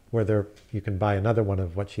shop where you can buy another one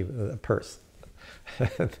of a purse.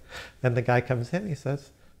 And the guy comes in, he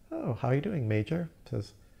says, oh, how are you doing, Major? He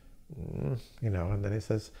says, you know, and then he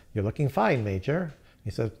says, you're looking fine, Major.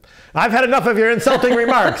 He says, I've had enough of your insulting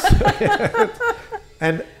remarks.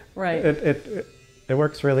 And right. It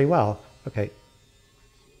works really well. Okay.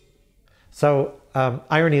 So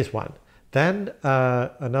irony is one. Then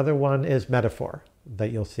another one is metaphor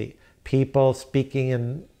that you'll see. People speaking,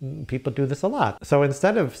 and people do this a lot. So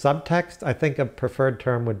instead of subtext, I think a preferred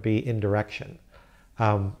term would be indirection.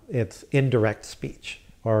 It's indirect speech,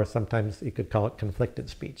 or sometimes you could call it conflicted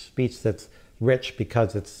speech. Speech that's rich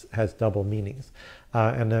because it has double meanings.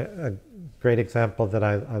 And a great example that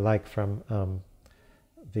I like from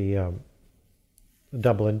the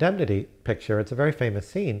Double Indemnity picture, it's a very famous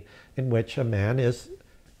scene in which a man is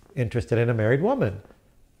interested in a married woman.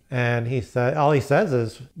 And all he says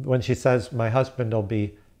is, when she says, my husband will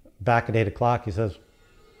be back at 8 o'clock,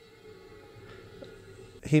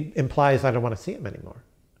 he implies, I don't want to see him anymore.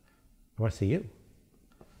 I want to see you.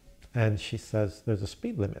 And she says, there's a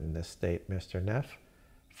speed limit in this state, Mr. Neff,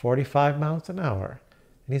 45 miles an hour.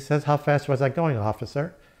 And he says, how fast was I going,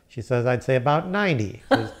 officer? She says, I'd say about 90. He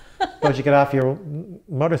says, suppose you get off your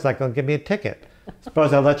motorcycle and give me a ticket.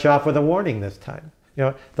 Suppose I'll let you off with a warning this time. You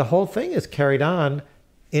know, the whole thing is carried on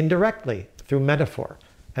indirectly through metaphor.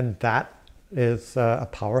 And that is a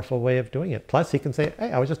powerful way of doing it. Plus, he can say,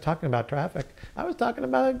 hey, I was just talking about traffic. I was talking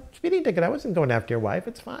about a speeding ticket. I wasn't going after your wife.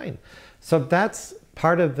 It's fine. So that's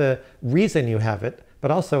part of the reason you have it,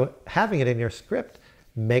 but also having it in your script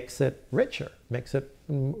makes it richer, makes it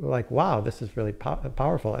like, wow, this is really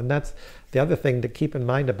powerful. And that's the other thing to keep in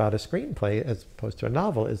mind about a screenplay as opposed to a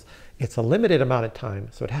novel is it's a limited amount of time,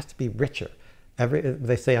 so it has to be richer.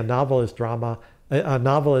 They say a novel is drama, a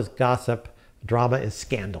novel is gossip, drama is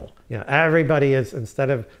scandal. You know, everybody is, instead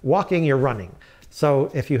of walking, you're running.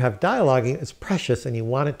 So if you have dialoguing, it's precious and you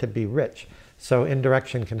want it to be rich. So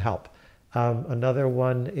indirection can help. Another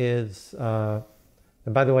one is, and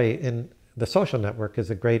by the way, in The Social Network is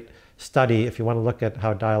a great study if you want to look at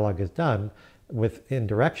how dialogue is done with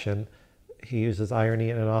indirection. He uses irony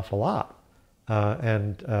in an awful lot.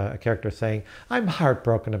 And a character saying, I'm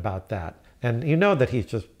heartbroken about that. And you know that he's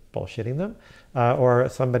just bullshitting them. Or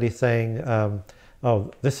somebody saying,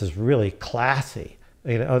 oh, this is really classy.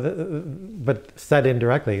 You know, but said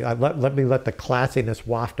indirectly, let me let the classiness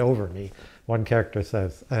waft over me, one character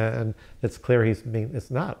says. And it's clear it's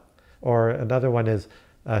not. Or another one is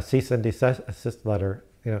cease and desist letter.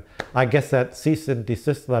 You know, I guess that cease and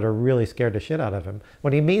desist letter really scared the shit out of him.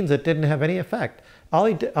 When he means it didn't have any effect. All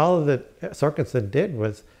that Sorkinson did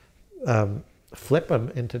was flip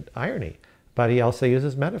him into irony. But he also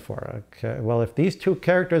uses metaphor. Okay, well, if these two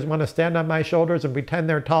characters want to stand on my shoulders and pretend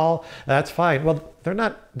they're tall, that's fine. Well, they're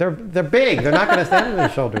not. They're big. They're not going to stand on their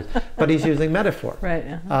shoulders. But he's using metaphor. Right.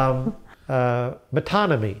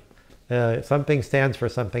 Metonymy. Something stands for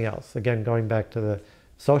something else. Again, going back to The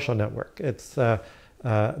Social Network. It's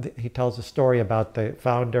he tells a story about the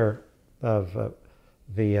founder of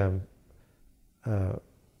the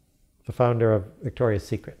founder of Victoria's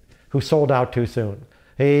Secret, who sold out too soon.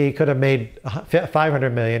 He could have made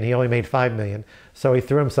 500 million. He only made 5 million. So he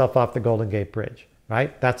threw himself off the Golden Gate Bridge.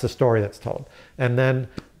 right? That's the story that's told. And then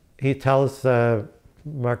he tells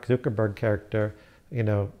Mark Zuckerberg character, you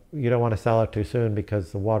know, you don't want to sell out too soon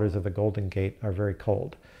because the waters of the Golden Gate are very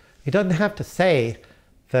cold. He doesn't have to say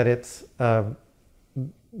that it's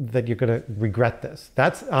that you're going to regret this.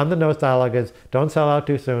 That's on the nose dialogue is don't sell out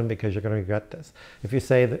too soon because you're going to regret this. If you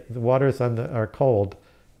say that the waters are cold,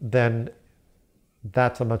 then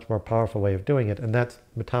that's a much more powerful way of doing it. And that's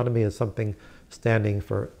metonymy is something standing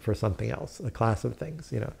for something else, a class of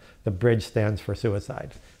things. You know, the bridge stands for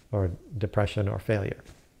suicide or depression or failure.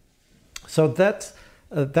 So that's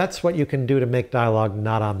what you can do to make dialogue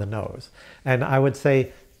not on the nose. And I would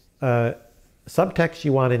say subtext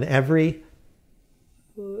you want in every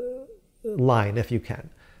line if you can.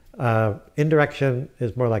 Indirection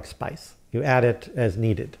is more like spice. You add it as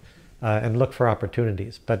needed and look for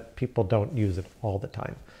opportunities, but people don't use it all the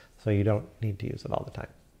time. So you don't need to use it all the time.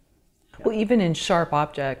 Well, even in Sharp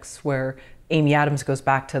Objects, where Amy Adams goes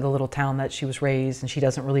back to the little town that she was raised and she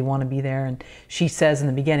doesn't really want to be there. And she says in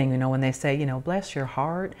the beginning, you know, when they say, you know, bless your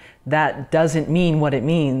heart, that doesn't mean what it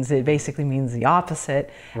means. It basically means the opposite.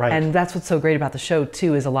 Right. And that's what's so great about the show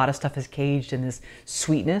too, is a lot of stuff is caged in this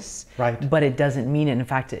sweetness, right, but it doesn't mean it. In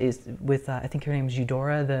fact, it is with, I think her name is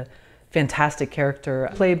Eudora, the fantastic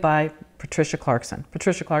character played by Patricia Clarkson.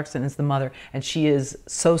 Patricia Clarkson is the mother, and she is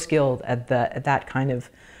so skilled at that kind of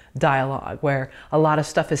dialogue where a lot of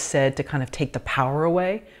stuff is said to kind of take the power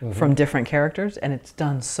away from different characters, and it's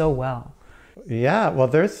done so well. Yeah, well,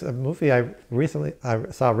 there's a movie I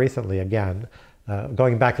saw recently again,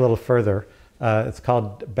 going back a little further. It's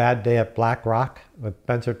called Bad Day at Black Rock with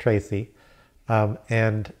Spencer Tracy,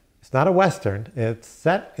 and it's not a Western. It's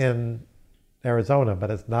set in Arizona,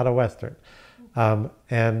 but it's not a Western,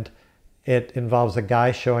 and it involves a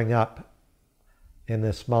guy showing up in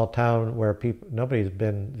this small town where nobody's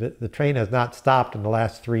been, the train has not stopped in the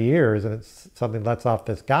last 3 years, and it's something lets off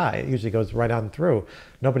this guy. It usually goes right on through.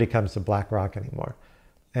 Nobody comes to Black Rock anymore.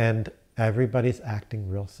 And everybody's acting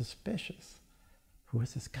real suspicious. Who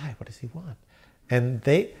is this guy? What does he want? And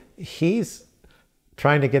he's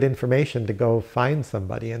trying to get information to go find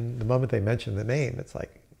somebody. And the moment they mention the name, it's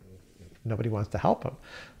like nobody wants to help him.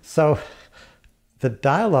 So the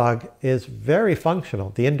dialogue is very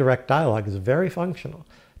functional. The indirect dialogue is very functional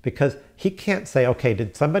because he can't say, okay,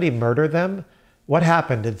 did somebody murder them? What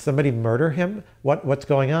happened? Did somebody murder him? What's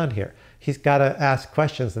going on here? He's got to ask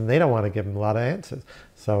questions, and they don't want to give him a lot of answers.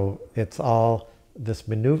 So it's all this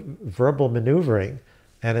verbal maneuvering,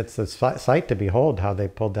 and it's a sight to behold how they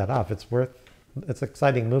pulled that off. It's an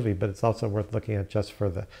exciting movie, but it's also worth looking at just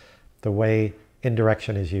for the way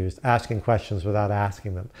indirection is used, asking questions without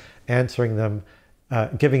asking them, answering them,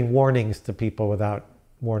 giving warnings to people without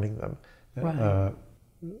warning them, Right.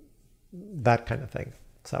 That kind of thing.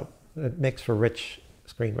 So it makes for rich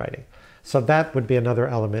screenwriting. So that would be another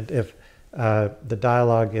element. If the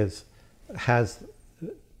dialogue has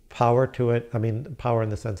power to it, I mean power in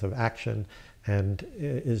the sense of action, and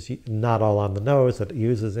is not all on the nose, that it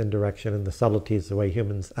uses indirection and the subtleties the way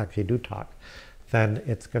humans actually do talk, then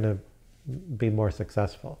it's going to be more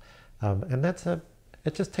successful. And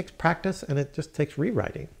it just takes practice, and it just takes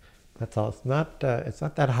rewriting. That's all. It's not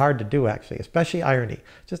that hard to do, actually, especially irony.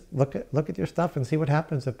 Just look at your stuff and see what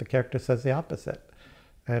happens if the character says the opposite,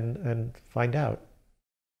 and find out.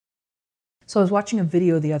 So I was watching a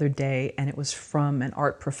video the other day, and it was from an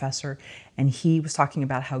art professor, and he was talking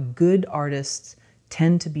about how good artists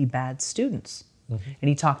tend to be bad students. And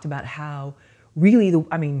he talked about how really, the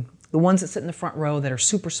ones that sit in the front row that are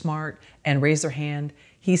super smart and raise their hand,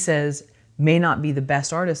 he says, may not be the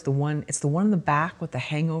best artist. It's the one in the back with the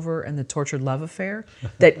hangover and the tortured love affair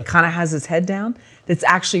that kind of has his head down, that's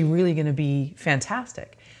actually really going to be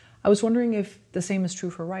fantastic. I was wondering if the same is true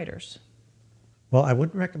for writers. Well, I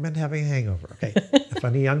wouldn't recommend having a hangover. Okay, if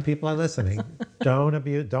any young people are listening, don't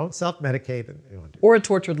self-medicate. Or a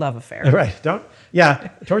tortured love affair. Right?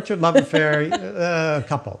 Tortured love affair. A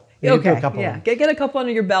couple. Maybe Okay. a couple. Yeah. Get a couple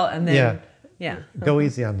under your belt, and then go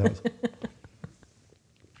easy on those.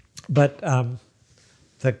 But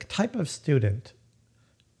the type of student,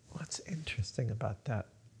 what's interesting about that?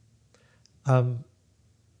 I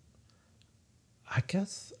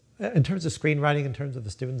guess in terms of screenwriting, in terms of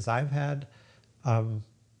the students I've had,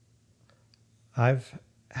 I've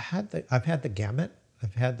had the gamut.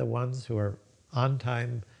 I've had the ones who are on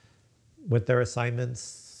time with their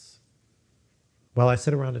assignments. Well, I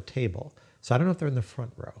sit around a table, so I don't know if they're in the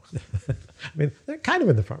front row. I mean, they're kind of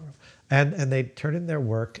in the front row. And they turn in their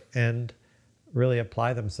work and really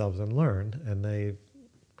apply themselves and learn, and they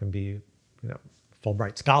can be,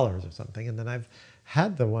 Fulbright scholars or something. And then I've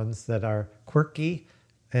had the ones that are quirky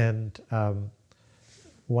and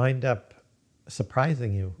wind up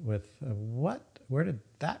surprising you with where did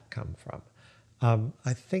that come from?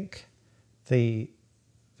 I think the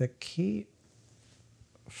key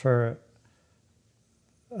for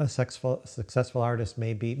a successful artist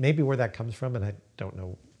maybe where that comes from, and I don't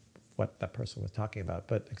know what that person was talking about,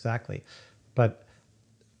 but exactly. But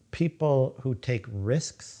people who take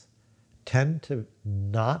risks tend to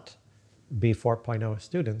not be 4.0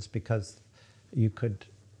 students because you could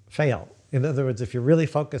fail. In other words, if you're really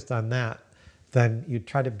focused on that, then you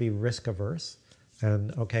try to be risk averse.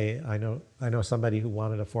 And okay, I know somebody who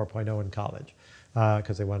wanted a 4.0 in college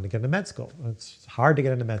because they wanted to get into med school. It's hard to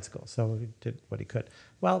get into med school, so he did what he could.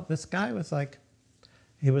 Well, this guy was like,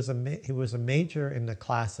 he was a major in the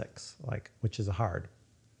classics, like, which is hard,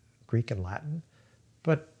 Greek and Latin,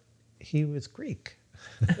 but he was Greek,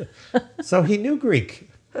 so he knew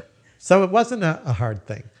Greek. So it wasn't a hard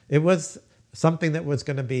thing. It was something that was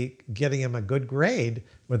going to be getting him a good grade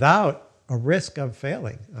without a risk of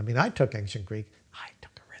failing. I mean, I took ancient Greek. I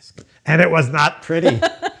took a risk, and it was not pretty.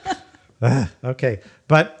 Okay,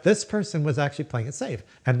 but this person was actually playing it safe.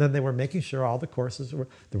 And then they were making sure all the courses were,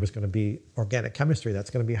 there was going to be organic chemistry.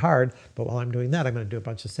 That's going to be hard. But while I'm doing that, I'm going to do a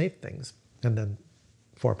bunch of safe things. And then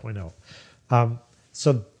 4.0.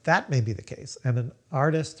 So that may be the case. And an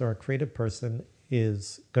artist or a creative person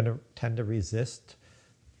is going to tend to resist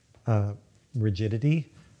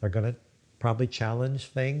rigidity. They're going to probably challenge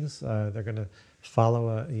things. They're going to follow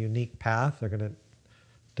a unique path. They're going to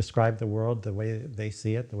describe the world the way they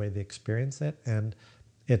see it, the way they experience it. And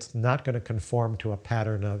it's not going to conform to a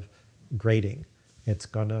pattern of grading. It's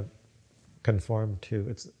going to conform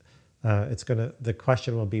to, the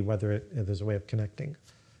question will be whether there's a way of connecting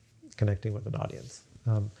with an audience.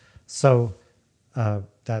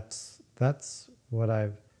 That's what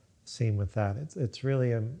I've seen with that. It's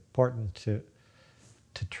really important to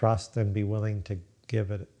trust and be willing to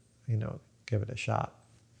give it a shot.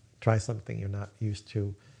 Try something you're not used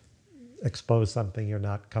to, expose something you're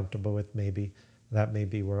not comfortable with maybe. That may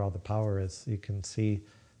be where all the power is. You can see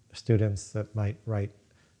students that might write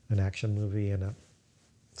an action movie and a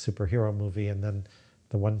superhero movie, and then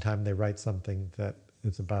the one time they write something that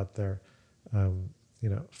is about their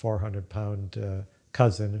 400-pound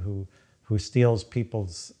cousin who steals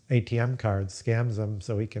people's ATM cards, scams them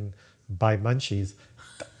so he can buy munchies.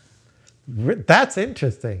 That's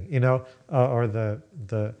interesting, or the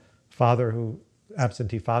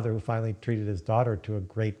absentee father who finally treated his daughter to a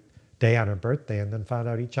great day on her birthday and then found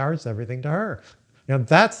out he charged everything to her.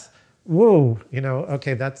 That's, whoa,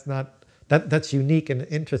 okay, that's unique and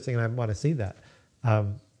interesting, and I want to see that.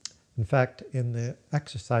 In fact, in the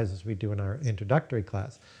exercises we do in our introductory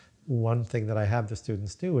class, one thing that I have the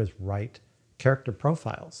students do is write character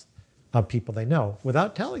profiles of people they know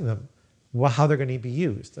without telling them how they're going to be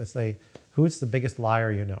used. I say, who's the biggest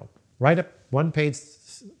liar you know? Write a one-page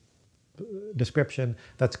description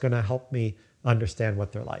that's going to help me understand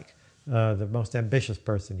what they're like. The most ambitious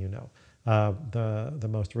person you know, the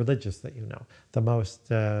most religious that you know, the most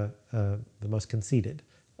conceited,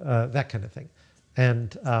 that kind of thing.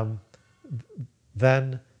 And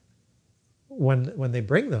then when they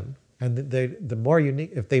bring them, and the more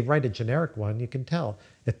unique, if they write a generic one, you can tell.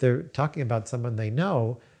 If they're talking about someone they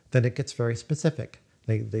know, then it gets very specific.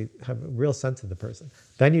 They have a real sense of the person.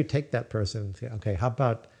 Then you take that person and say, okay,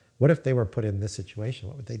 what if they were put in this situation?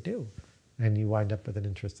 What would they do? And you wind up with an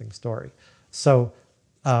interesting story. So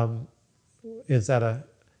I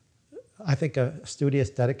think a studious,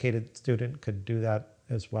 dedicated student could do that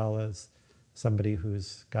as well as somebody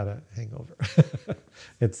who's got a hangover.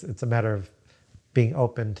 It's a matter of being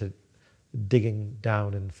open to digging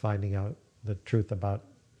down and finding out the truth about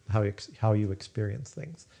how you experience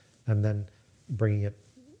things, and then bringing it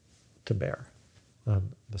to bear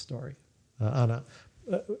on the story,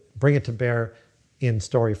 bring it to bear in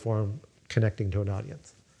story form, connecting to an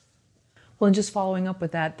audience. Well, and just following up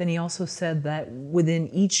with that, then he also said that within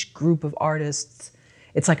each group of artists,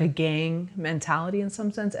 it's like a gang mentality in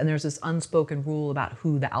some sense, and there's this unspoken rule about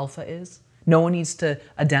who the alpha is. No one needs to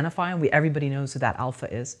identify him. Everybody knows who that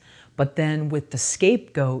alpha is. But then with the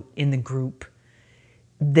scapegoat in the group,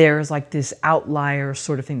 there's like this outlier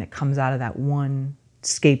sort of thing that comes out of that one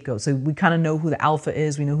scapegoat. So we kind of know who the alpha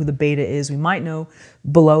is. We know who the beta is. We might know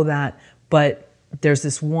below that, but there's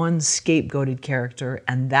this one scapegoated character,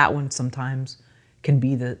 and that one sometimes can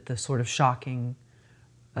be the sort of shocking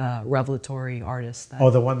revelatory artist.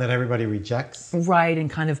 The one that everybody rejects? Right, and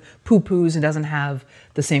kind of poo-poos and doesn't have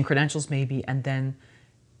the same credentials maybe, and then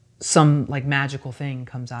some like magical thing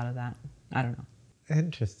comes out of that. I don't know.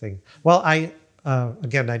 Interesting. Well,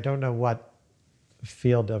 again, I don't know what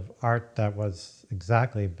field of art that was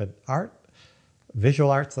exactly, but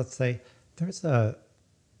visual arts, let's say, there's the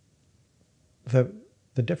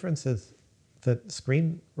difference is that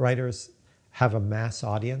screenwriters have a mass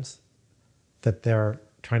audience that they're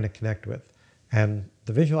trying to connect with. And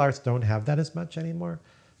the visual arts don't have that as much anymore.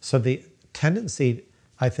 So the tendency,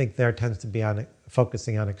 I think, there tends to be on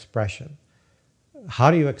focusing on expression.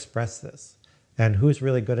 How do you express this? And who's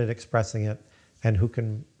really good at expressing it? And who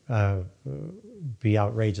can be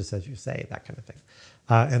outrageous, as you say, that kind of thing.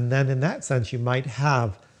 And then in that sense, you might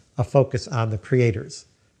have a focus on the creators,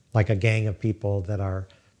 like a gang of people that are,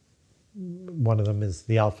 one of them is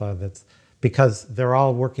the alpha, that's because they're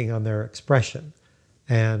all working on their expression.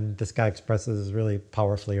 And this guy expresses really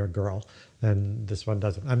powerfully, or girl, and this one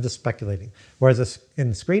doesn't. I'm just speculating. Whereas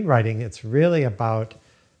in screenwriting, it's really about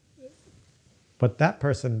what that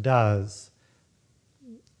person does.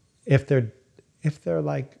 If they're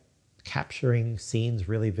like capturing scenes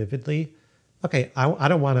really vividly, okay, I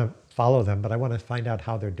don't want to follow them, but I want to find out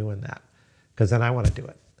how they're doing that, because then I want to do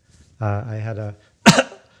it. I had a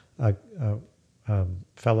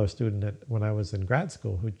fellow student when I was in grad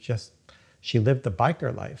school who she lived the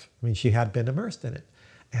biker life. I mean, she had been immersed in it.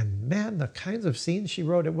 And man, the kinds of scenes she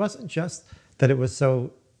wrote, it wasn't just that it was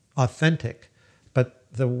so authentic, but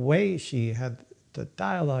the way she had the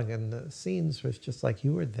dialogue and the scenes was just like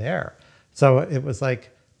you were there. So it was like,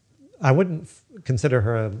 I wouldn't consider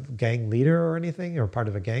her a gang leader or anything, or part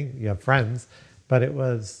of a gang. You have friends, but it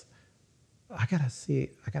was, I gotta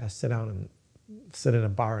sit down and sit in a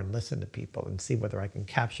bar and listen to people and see whether I can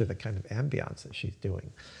capture the kind of ambiance that she's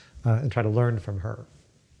doing, and try to learn from her.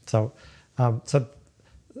 So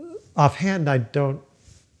offhand,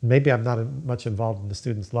 maybe I'm not much involved in the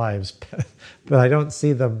students' lives, but I don't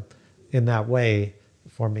see them in that way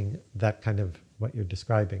forming that kind of what you're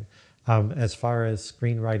describing. As far as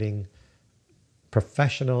screenwriting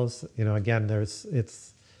professionals, again, I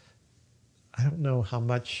don't know how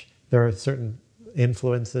much, there are certain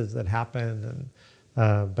influences that happen,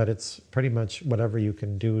 but it's pretty much whatever you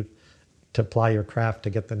can do to apply your craft to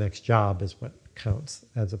get the next job is what counts,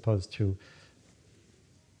 as opposed to,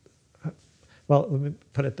 well, let me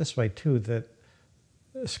put it this way too, that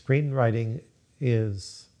screenwriting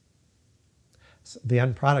is, the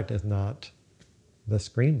end product is not the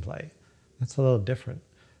screenplay. That's a little different.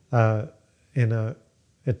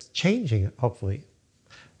 It's changing, hopefully,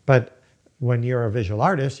 but when you're a visual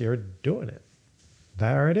artist, you're doing it.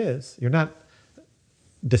 There it is. You're not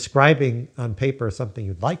describing on paper something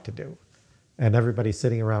you'd like to do, and everybody's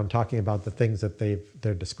sitting around talking about the things that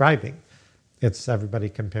they're describing. It's everybody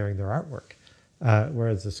comparing their artwork.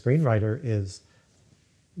 Whereas the screenwriter is,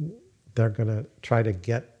 they're going to try to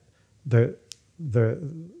get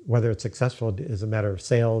whether it's successful is a matter of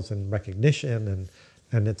sales and recognition,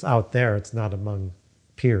 and it's out there. It's not among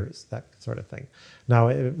peers, that sort of thing.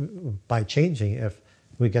 Now, by changing, if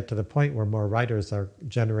we get to the point where more writers are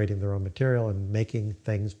generating their own material and making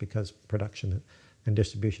things because production and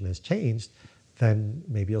distribution has changed, then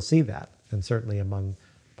maybe you'll see that. And certainly among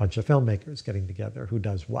a bunch of filmmakers getting together, who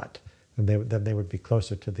does what. And then they would be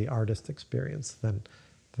closer to the artist experience than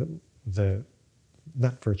the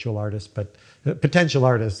not virtual artists, but potential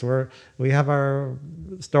artists. We have our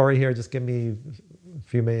story here, just give me a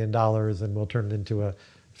few $1 million and we'll turn it into a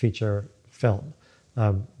feature film.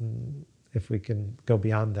 If we can go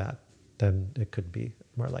beyond that, then it could be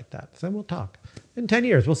more like that. So we'll talk. In 10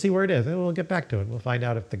 years, we'll see where it is, and we'll get back to it. We'll find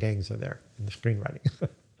out if the gangs are there in the screenwriting.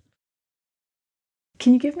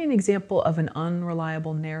 Can you give me an example of an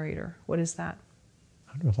unreliable narrator? What is that?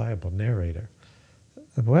 Unreliable narrator.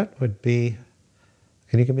 What would be,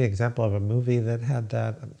 can you give me an example of a movie that had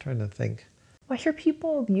that? I'm trying to think. Well, I hear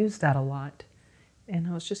people use that a lot. And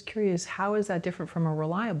I was just curious, how is that different from a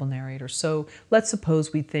reliable narrator? So let's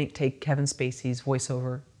suppose we take Kevin Spacey's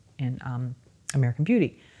voiceover in American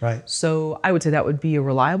Beauty. Right. So I would say that would be a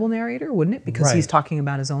reliable narrator, wouldn't it? Because right. He's talking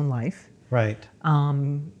about his own life. Right.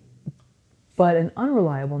 But an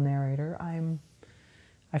unreliable narrator,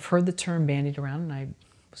 I've heard the term bandied around, and I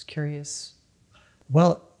was curious.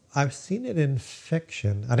 Well, I've seen it in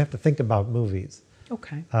fiction. I'd have to think about movies.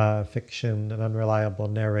 Okay. Fiction, an unreliable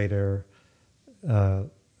narrator. An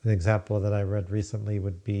example that I read recently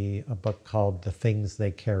would be a book called The Things They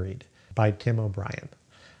Carried by Tim O'Brien.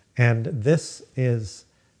 And this is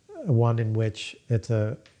one in which it's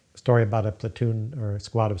a story about a platoon or a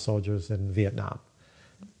squad of soldiers in Vietnam.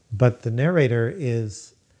 But the narrator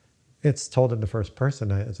it's told in the first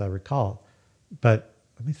person, as I recall. But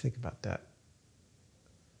let me think about that.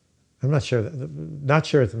 I'm not sure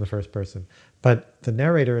it's in the first person, but the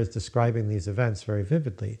narrator is describing these events very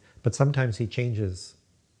vividly, but sometimes he changes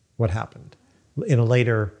what happened in a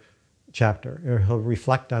later chapter, or he'll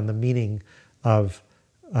reflect on the meaning of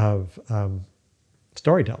of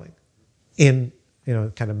storytelling in,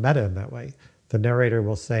 kind of meta in that way. The narrator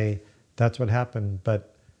will say, that's what happened,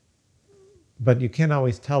 but you can't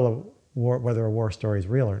always tell whether a war story is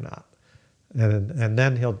real or not. And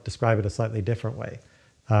then he'll describe it a slightly different way,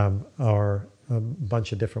 or a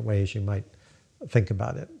bunch of different ways you might think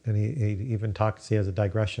about it. And he even he has a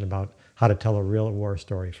digression about how to tell a real war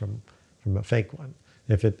story from a fake one.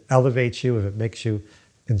 If it elevates you, if it makes you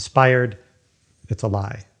inspired, it's a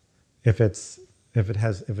lie. If it's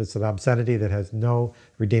an obscenity that has no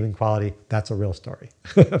redeeming quality, that's a real story.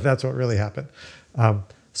 That's what really happened.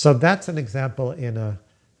 So that's an example in a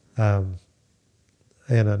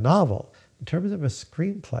novel. In terms of a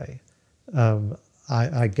screenplay,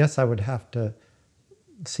 I guess I would have to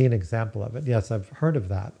see an example of it. Yes, I've heard of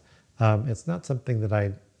that. It's not something that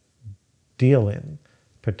I deal in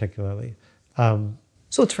particularly.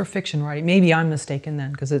 So it's for fiction writing. Maybe I'm mistaken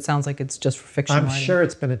then, because it sounds like it's just for fiction I'm writing. sure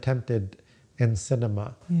it's been attempted in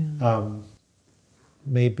cinema. Yeah.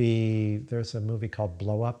 Maybe there's a movie called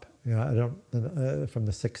Blow Up, from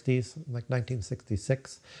the 60s, like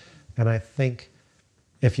 1966. And I think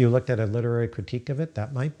if you looked at a literary critique of it,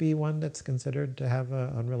 that might be one that's considered to have an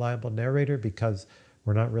unreliable narrator because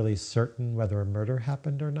we're not really certain whether a murder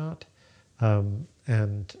happened or not.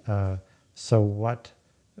 So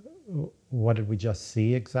what did we just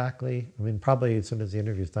see exactly? I mean, probably as soon as the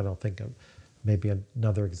interview's done, I'll think of maybe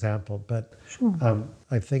another example. But sure.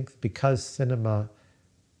 I think because cinema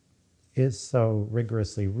is so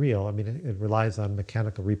rigorously real, I mean, it relies on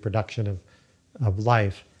mechanical reproduction of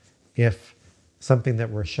life. If something that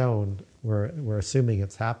we're shown, we're assuming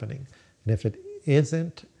it's happening. And if it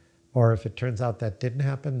isn't, or if it turns out that didn't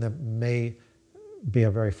happen, that may be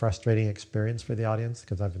a very frustrating experience for the audience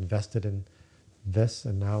because I've invested in this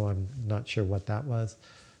and now I'm not sure what that was.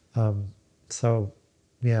 So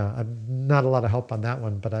yeah, I'm not a lot of help on that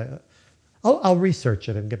one, but I'll research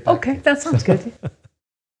it and get back to you. Okay, that sounds good.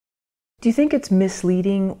 Do you think it's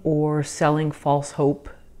misleading or selling false hope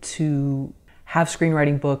to have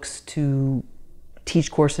screenwriting books, to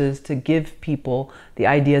teach courses, to give people the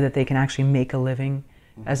idea that they can actually make a living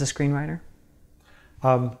as a screenwriter?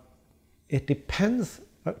 It depends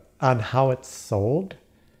on how it's sold.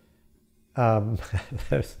 Okay,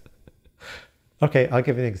 I'll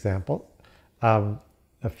give you an example.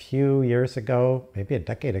 A few years ago, maybe a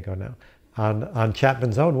decade ago now, on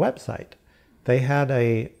Chapman's own website, they had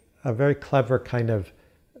a very clever kind of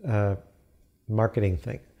marketing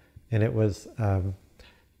thing. And it was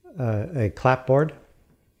a clapboard,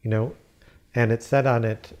 and it said on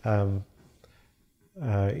it,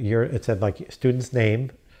 it said like student's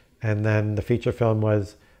name, and then the feature film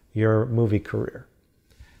was your movie career.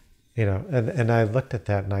 And I looked at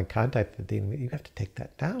that and I contacted the dean. You have to take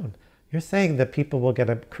that down. You're saying that people will get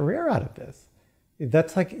a career out of this.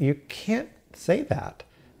 That's like, you can't say that.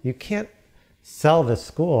 You can't sell the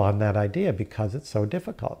school on that idea because it's so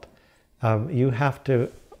difficult. You have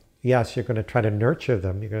to, yes, you're going to try to nurture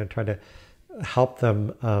them. You're going to try to help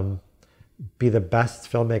them be the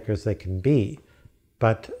best filmmakers they can be.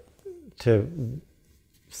 But to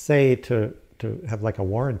say, to have like a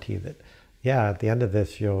warranty that, yeah, at the end of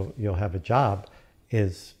this you'll have a job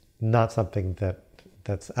is not something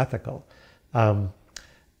that's ethical.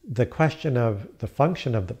 The question of the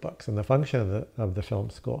function of the books and the function of the film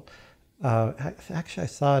school. Actually, I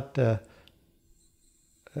saw it.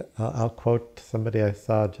 I'll quote somebody I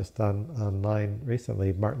saw just online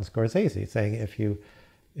recently, Martin Scorsese, saying if you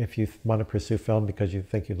want to pursue film because you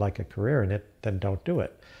think you'd like a career in it, then don't do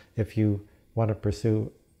it. If you want to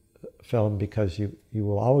pursue film because you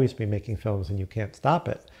will always be making films and you can't stop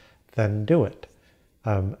it, then do it.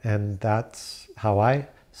 And that's how I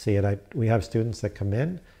see it. We have students that come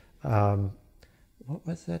in. What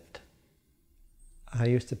was it? I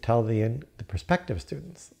used to tell the prospective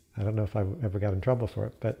students, I don't know if I ever got in trouble for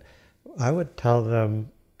it, but I would tell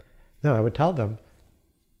them,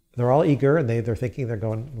 they're all eager and they're thinking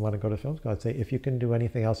want to go to film school. I'd say, if you can do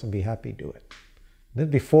anything else and be happy, do it. Then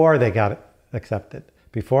before they got accepted,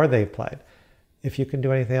 before they applied, if you can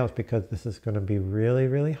do anything else, because this is going to be really,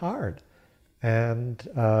 really hard and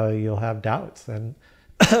you'll have doubts. And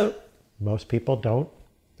most people don't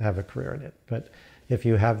have a career in it. But if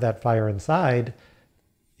you have that fire inside,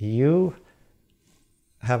 you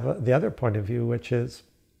have the other point of view, which is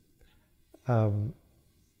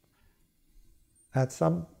at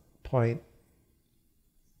some point,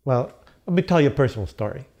 well, let me tell you a personal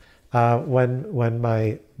story. When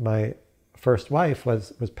my first wife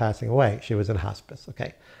was passing away, she was in hospice,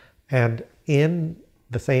 okay? And in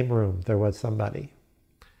the same room, there was somebody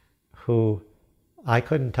who I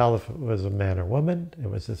couldn't tell if it was a man or woman. It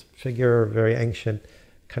was this figure, very ancient,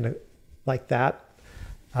 kind of like that.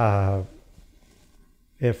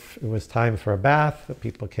 If it was time for a bath, the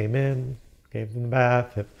people came in, gave them the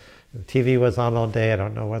bath. If the TV was on all day, I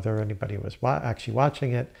don't know whether anybody was actually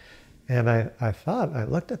watching it. And I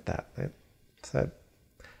looked at that. I said,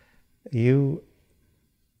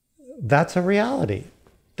 that's a reality.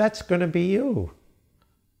 That's going to be you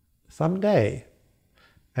someday.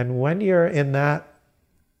 And when you're in that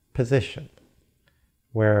position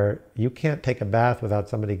where you can't take a bath without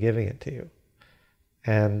somebody giving it to you,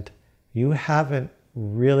 and you haven't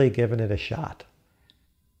really given it a shot,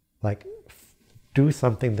 like do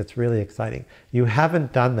something that's really exciting. You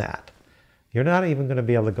haven't done that. You're not even going to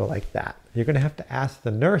be able to go like that. You're going to have to ask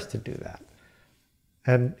the nurse to do that.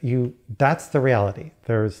 And that's the reality.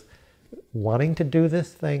 There's wanting to do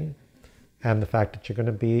this thing and the fact that you're going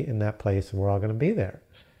to be in that place and we're all going to be there.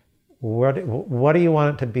 What do you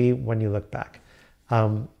want it to be when you look back?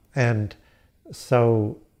 And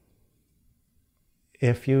so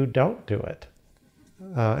if you don't do it,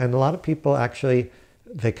 and a lot of people actually,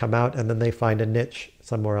 they come out and then they find a niche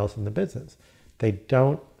somewhere else in the business. They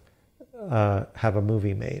don't have a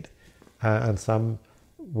movie made. And some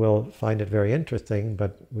will find it very interesting,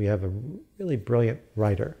 but we have a really brilliant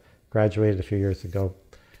writer, graduated a few years ago,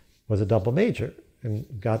 was a double major and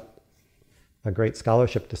got a great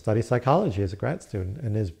scholarship to study psychology as a grad student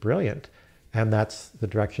and is brilliant. And that's the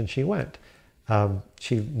direction she went.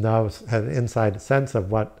 She now has an inside sense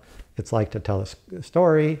of what it's like to tell a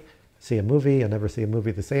story, see a movie, and never see a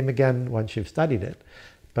movie the same again once you've studied it.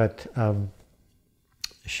 But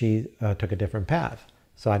she took a different path.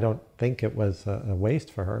 So I don't think it was a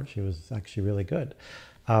waste for her. She was actually really good.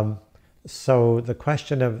 So the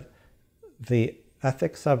question of the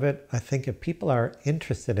ethics of it, I think if people are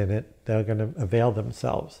interested in it, they're going to avail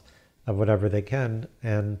themselves of whatever they can.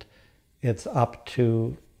 And it's up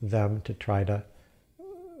to them to try to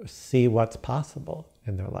see what's possible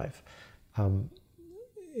in their life. But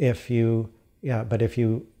if you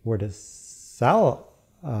were to sell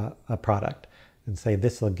a product and say,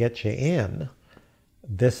 this will get you in,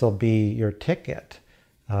 this will be your ticket,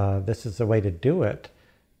 this is the way to do it,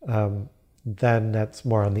 then that's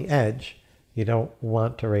more on the edge. You don't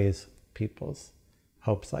want to raise people's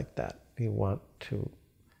hopes like that. You want to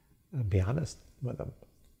be honest with them.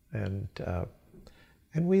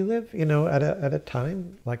 And we live, at a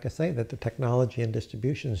time, like I say, that the technology and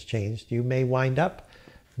distribution has changed. You may wind up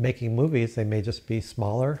making movies. They may just be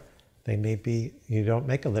smaller. They may be, you don't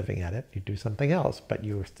make a living at it. You do something else, but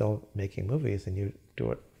you're still making movies and you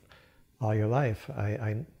do it all your life.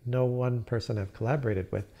 I know one person I've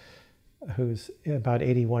collaborated with who's about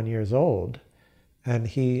 81 years old, and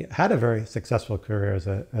he had a very successful career as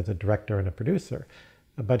a director and a producer.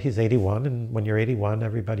 But he's 81, and when you're 81,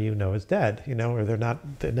 everybody you know is dead, or they're not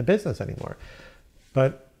in the business anymore.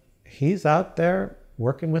 But he's out there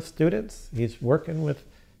working with students. He's working with,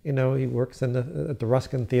 he works at the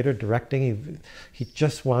Ruskin Theater directing. He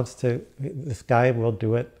just wants to, this guy will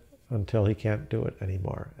do it until he can't do it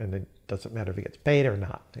anymore. And it doesn't matter if he gets paid or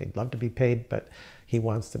not. He'd love to be paid, but he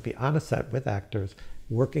wants to be on a set with actors,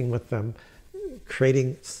 working with them,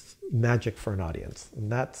 creating magic for an audience.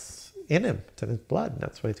 And that's in him, it's in his blood, and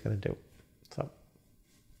that's what he's going to do. So,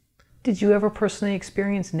 did you ever personally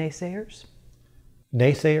experience naysayers?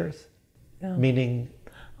 Naysayers? Yeah. Meaning?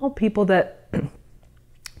 Oh, people that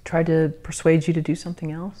tried to persuade you to do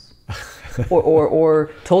something else,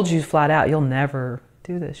 or told you flat out, you'll never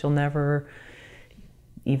do this. You'll never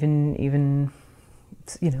even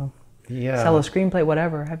sell a screenplay,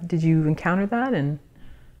 whatever. Did you encounter that? And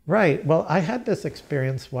right. Well, I had this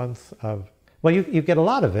experience once of, well, you get a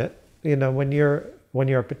lot of it. When you're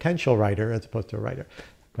a potential writer as opposed to a writer.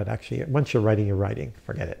 But actually, once you're writing,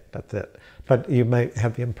 forget it, that's it. But you might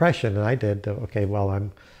have the impression, and I did, okay, well, I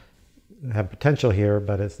have potential here,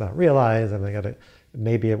 but it's not realized, and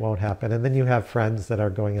maybe it won't happen. And then you have friends that are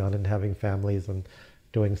going on and having families and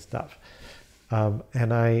doing stuff.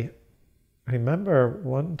 And I remember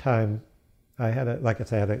one time,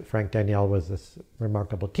 Frank Danielle was this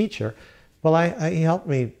remarkable teacher. Well, he helped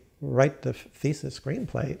me write the thesis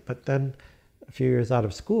screenplay, but then a few years out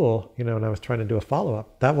of school, and I was trying to do a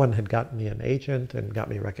follow-up. That one had gotten me an agent and got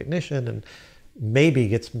me recognition and maybe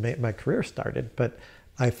gets my career started. But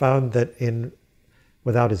I found that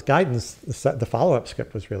without his guidance, the follow-up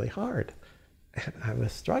script was really hard. And I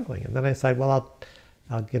was struggling. And then I decided, well,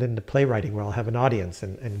 I'll get into playwriting where I'll have an audience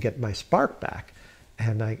and get my spark back.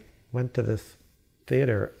 And I went to this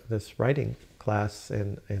writing class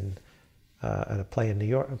at a play in New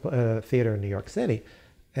York, a theater in New York City,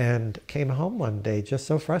 and came home one day just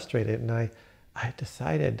so frustrated. And I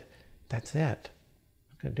decided, that's it.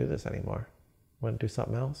 I'm not going to do this anymore. Want to do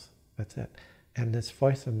something else? That's it. And this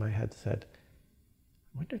voice in my head said,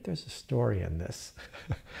 I wonder if there's a story in this.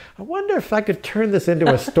 I wonder if I could turn this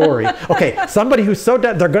into a story. Okay, somebody who's so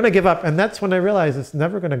dead, they're going to give up. And that's when I realized it's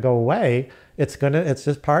never going to go away. It's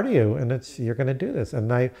just part of you, and you're going to do this.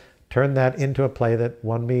 And I turned that into a play that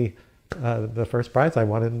won me the first prize I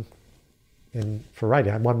won for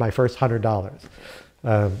writing. I won my first $100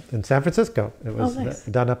 in San Francisco. It was nice.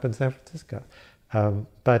 Done up in San Francisco.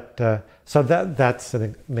 So that's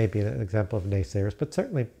maybe an example of naysayers, but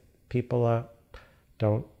certainly people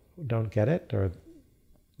don't get it,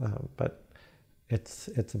 but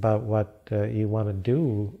it's about what you want to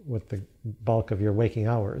do with the bulk of your waking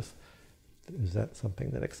hours. Is that something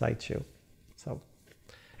that excites you? So,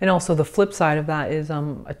 and also the flip side of that is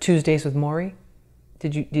a Tuesdays with Morrie.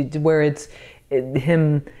 Where it's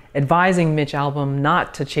him advising Mitch Albom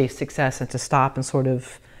not to chase success and to stop and sort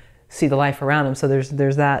of see the life around him. So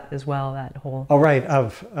there's that as well, that whole... Oh, right,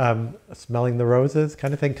 of smelling the roses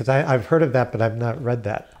kind of thing, because I've heard of that, but I've not read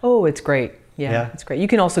that. Oh, it's great. Yeah, it's great. You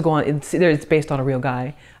can also go on, it's based on a real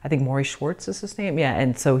guy. I think Maury Schwartz is his name. Yeah,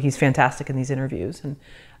 and so he's fantastic in these interviews. And,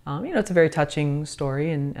 it's a very touching story,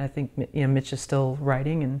 and I think, Mitch is still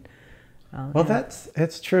writing. And well,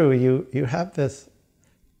 it's true. You have this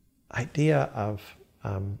idea of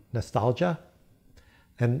nostalgia.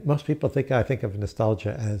 And most people think of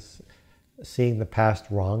nostalgia as seeing the past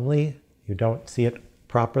wrongly. You don't see it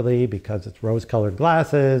properly because it's rose-colored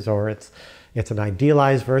glasses or it's an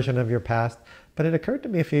idealized version of your past. But it occurred to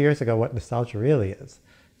me a few years ago what nostalgia really is.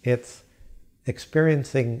 It's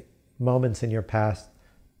experiencing moments in your past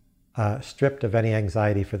stripped of any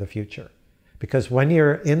anxiety for the future. Because when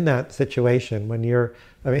you're in that situation, when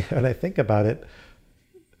I think about it,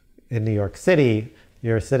 in New York City,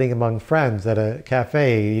 you're sitting among friends at a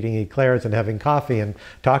cafe, eating eclairs and having coffee and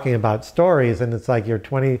talking about stories. And it's like you're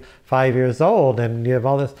 25 years old and you have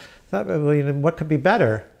all this, what could be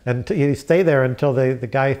better? And you stay there until the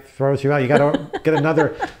guy throws you out. You got to get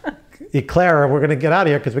another eclair or we're going to get out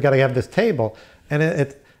of here because we got to have this table.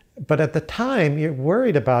 And but at the time you're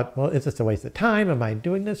worried about, well, is this a waste of time? Am I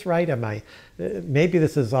doing this right? Maybe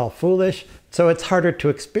this is all foolish. So it's harder to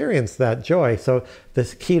experience that joy. So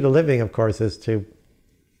this key to living, of course, is to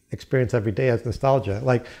experience every day as nostalgia,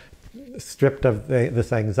 like stripped of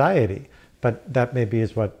this anxiety. But that maybe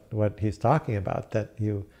is what he's talking about, that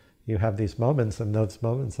you have these moments, and those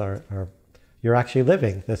moments are you're actually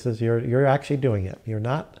living. You're actually doing it. You're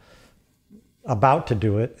not about to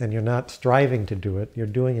do it, and you're not striving to do it. You're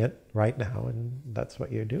doing it right now, and that's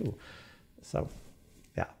what you do. So,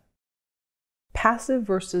 yeah. Passive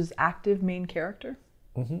versus active main character?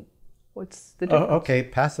 Mm-hmm. What's the difference? Okay,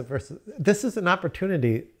 passive versus... This is an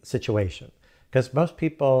opportunity situation, because most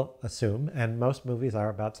people assume, and most movies are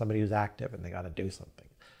about somebody who's active and they got to do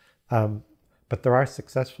something. But there are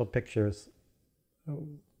successful pictures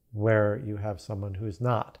where you have someone who's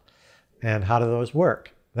not. And how do those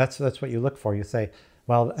work? That's what you look for. You say,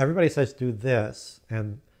 well, everybody says do this,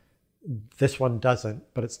 and this one doesn't,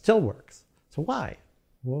 but it still works. So why?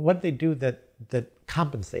 Well, what did they do that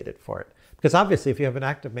compensated for it? Because obviously, if you have an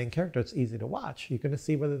active main character, it's easy to watch. You're going to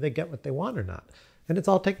see whether they get what they want or not. And it's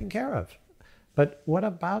all taken care of. But what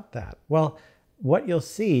about that? Well, what you'll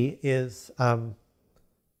see is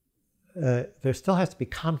there still has to be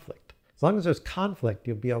conflict. As long as there's conflict,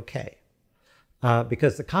 you'll be okay.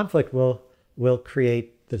 Because the conflict will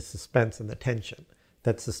create the suspense and the tension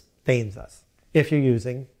that sustains us if you're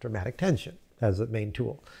using dramatic tension as a main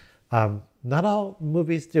tool. Not all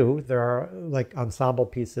movies do. There are like ensemble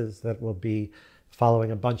pieces that will be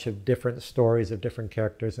following a bunch of different stories of different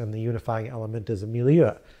characters, and the unifying element is a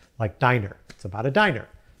milieu, like Diner. It's about a diner.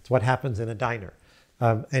 It's what happens in a diner.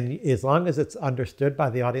 And as long as it's understood by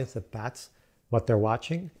the audience that that's what they're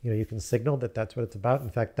watching, you can signal that that's what it's about. In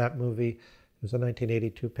fact, that movie was a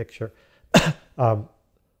 1982 picture.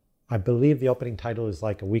 I believe the opening title is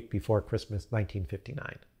like A Week Before Christmas,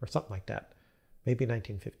 1959, or something like that. Maybe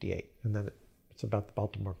 1958. And then it's about the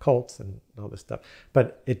Baltimore Colts and all this stuff.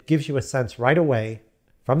 But it gives you a sense right away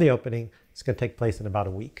from the opening, it's going to take place in about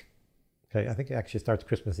a week. Okay, I think it actually starts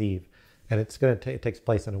Christmas Eve, and it takes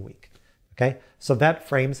place in a week. Okay, so that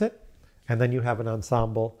frames it, and then you have an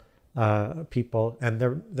ensemble people, and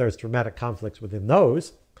there's dramatic conflicts within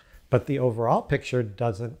those, but the overall picture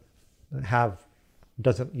doesn't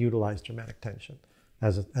utilize dramatic tension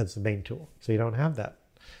as the main tool. So you don't have that.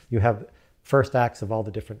 You have first acts of all the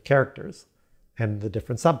different characters and the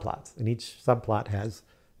different subplots, and each subplot has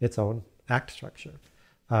its own act structure.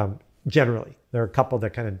 Generally, there are a couple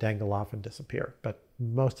that kind of dangle off and disappear, but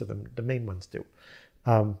most of them, the main ones do.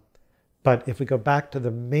 But if we go back to the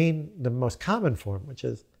most common form, which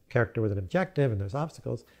is character with an objective and there's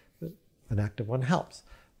obstacles, an active one helps.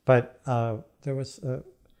 But there was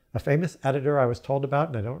a famous editor I was told about,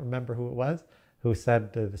 and I don't remember who it was, who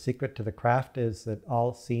said the secret to the craft is that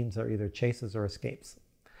all scenes are either chases or escapes.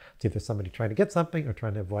 It's either somebody trying to get something or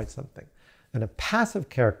trying to avoid something. And a passive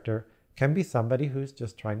character can be somebody who's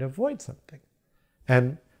just trying to avoid something.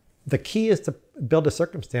 And the key is to build a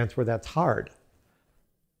circumstance where that's hard.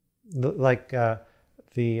 Like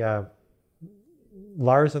the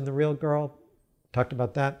Lars and the Real Girl, talked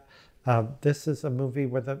about that. This is a movie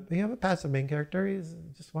where you have a passive main character.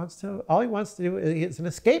 All he wants to do is an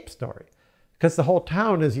escape story, because the whole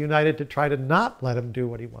town is united to try to not let him do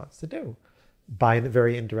what he wants to do by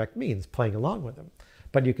very indirect means, playing along with him.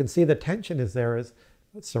 But you can see the tension is there, is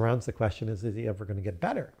what surrounds the question is he ever going to get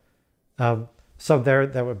better? So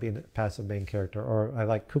that would be a passive main character. Or I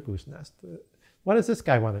like Cuckoo's Nest. What does this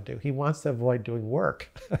guy want to do? He wants to avoid doing work.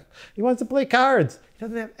 He wants to play cards. He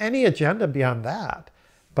doesn't have any agenda beyond that.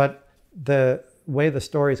 But the way the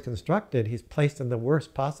story is constructed, he's placed in the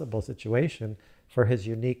worst possible situation for his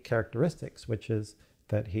unique characteristics, which is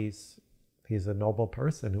that he's a noble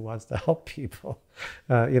person who wants to help people,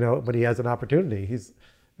 but he has an opportunity.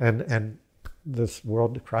 And this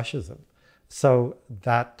world crushes him. So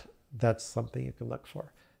that's something you can look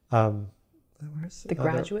for. The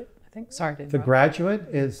Graduate, I think. Sorry to interrupt. The Graduate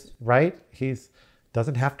is right. He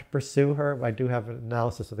doesn't have to pursue her. I do have an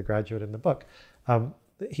analysis of The Graduate in the book.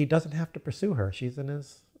 He doesn't have to pursue her. She's in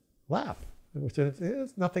his lap.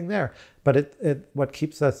 There's nothing there. But what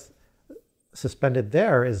keeps us suspended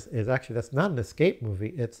there is actually, that's not an escape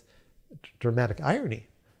movie. It's dramatic irony.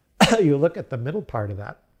 You look at the middle part of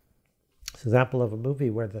that. It's an example of a movie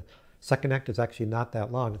where the second act is actually not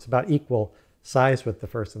that long. It's about equal size with the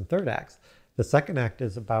first and third acts. The second act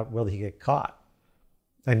is about, will he get caught?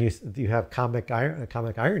 And you have comic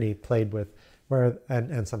irony played with,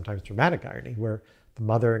 and sometimes dramatic irony, where the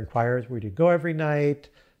mother inquires, where do you go every night?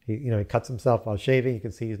 He cuts himself while shaving. You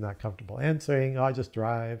can see he's not comfortable answering. Oh, I just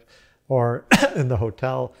drive. Or in the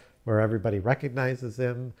hotel where everybody recognizes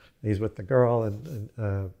him. He's with the girl and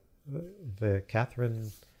the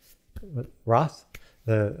Catherine Ross,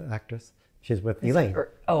 the actress. She's with Elaine.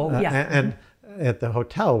 And at the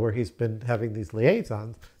hotel where he's been having these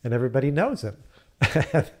liaisons and everybody knows him.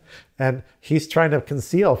 And he's trying to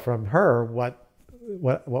conceal from her what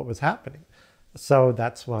was happening. So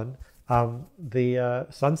that's one. The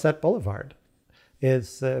Sunset Boulevard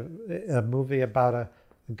is a movie about a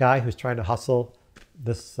guy who's trying to hustle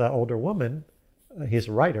this older woman. He's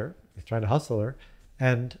a writer. He's trying to hustle her.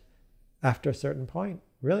 And after a certain point,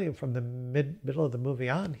 really from the middle of the movie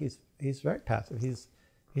on, he's very passive. He's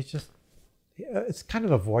just, it's kind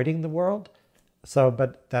of avoiding the world. So,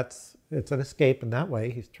 but it's an escape in that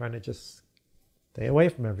way. He's trying to just stay away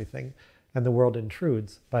from everything, and the world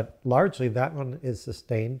intrudes. But largely that one is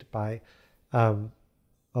sustained by a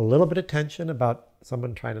little bit of tension about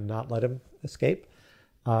someone trying to not let him escape,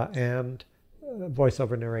 and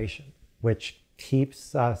voiceover narration, which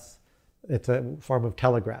keeps us, it's a form of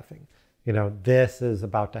telegraphing. This is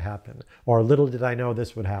about to happen, or little did I know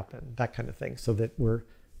this would happen, that kind of thing, so that we're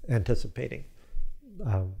anticipating.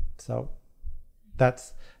 So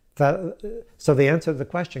that's that. So the answer to the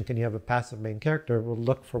question, can you have a passive main character? We'll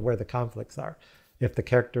look for where the conflicts are. If the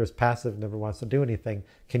character is passive, never wants to do anything,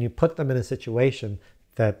 can you put them in a situation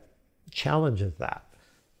that challenges that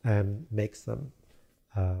and makes them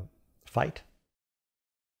fight?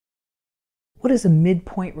 What is a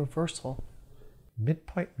midpoint reversal?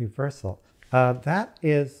 Midpoint reversal. That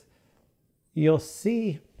is, you'll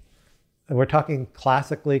see, we're talking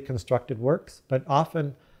classically constructed works, but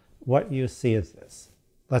often what you see is this.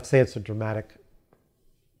 Let's say it's a dramatic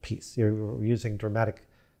piece. You're using dramatic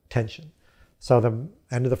tension. So the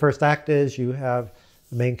end of the first act is you have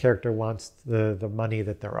the main character wants the money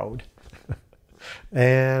that they're owed.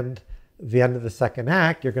 And the end of the second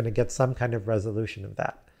act, you're going to get some kind of resolution of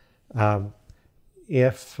that.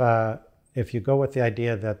 If you go with the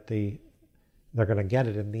idea that they're going to get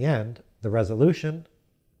it in the end, the resolution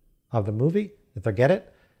of the movie, if they get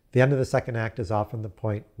it, the end of the second act is often the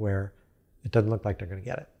point where it doesn't look like they're going to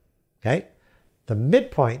get it. Okay? The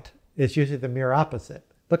midpoint is usually the mirror opposite.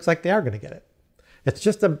 Looks like they are going to get it. It's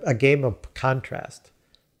just a game of contrast,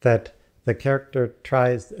 that the character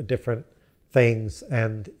tries different things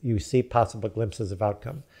and you see possible glimpses of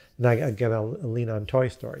outcome. And again, I'll lean on Toy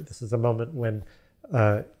Story. This is a moment when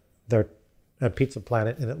they're at Pizza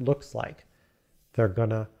Planet and it looks like they're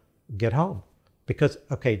gonna get home, because,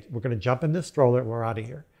 okay, we're gonna jump in this stroller and we're out of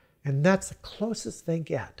here. And that's the closest they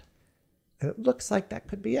get. And it looks like that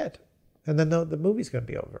could be it. And then the movie's gonna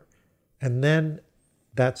be over. And then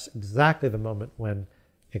that's exactly the moment when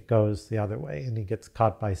it goes the other way, and he gets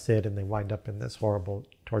caught by Sid, and they wind up in this horrible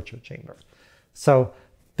torture chamber. So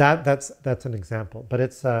that's an example, but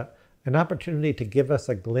it's an opportunity to give us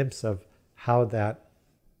a glimpse of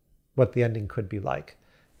what the ending could be like.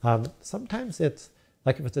 Sometimes it's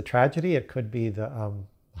like, if it's a tragedy, it could be the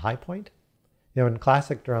high point. In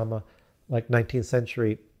classic drama, like 19th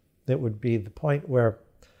century, it would be the point where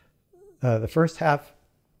the first half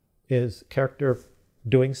is character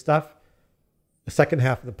doing stuff. The second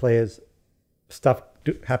half of the play is stuff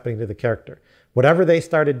happening to the character. Whatever they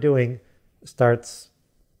started doing starts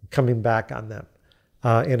coming back on them.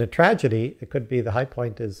 In a tragedy, it could be the high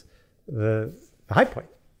point is the high point.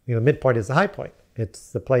 Midpoint is the high point.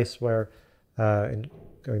 It's the place where,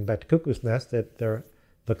 going back to Cuckoo's Nest, there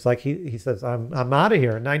looks like he says, I'm out of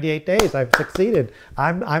here in 98 days. I've succeeded.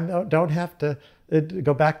 I don't have to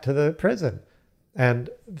go back to the prison. And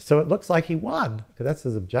so it looks like he won, because that's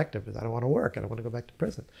his objective, is I don't want to work. I don't want to go back to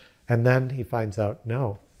prison. And then he finds out,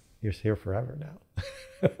 no, you're here forever now.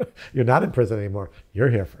 You're not in prison anymore. You're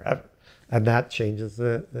here forever. And that changes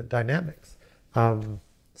the dynamics. And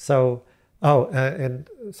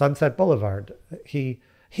Sunset Boulevard, he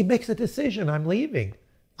makes a decision. I'm leaving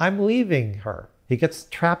her. He gets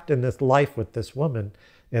trapped in this life with this woman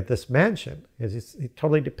at this mansion. He's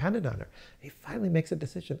totally dependent on her. He finally makes a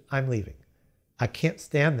decision. I'm leaving. I can't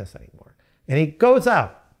stand this anymore. And he goes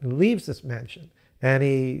out and leaves this mansion. And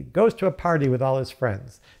he goes to a party with all his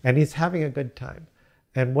friends. And he's having a good time.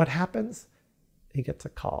 And what happens? He gets a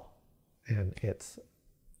call. And it's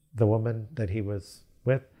the woman that he was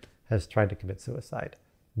with has tried to commit suicide.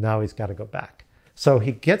 Now he's got to go back. So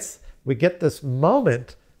we get this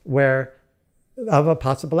moment of a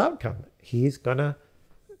possible outcome. He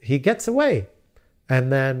gets away.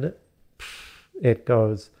 And then it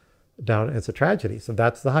goes down. It's a tragedy. So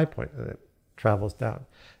that's the high point, and it travels down.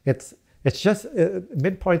 It's just,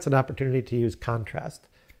 midpoint's an opportunity to use contrast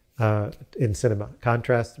in cinema.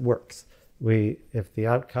 Contrast works. If the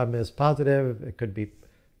outcome is positive, it could be,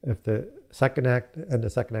 if the second act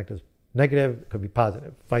is negative, it could be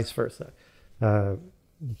positive, vice versa.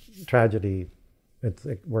 Tragedy,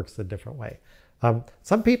 it works a different way.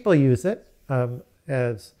 Some people use it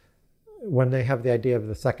as when they have the idea of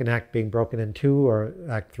the second act being broken in two, or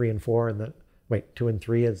act 3 and 4, and 2 and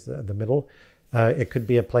 3 is the middle. It could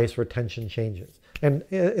be a place where tension changes. And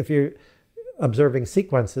if you're observing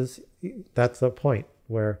sequences, that's the point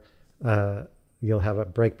where you'll have a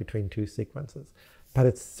break between two sequences. But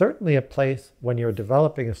it's certainly a place when you're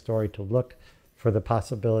developing a story to look for the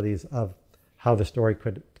possibilities of how the story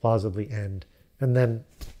could plausibly end. And then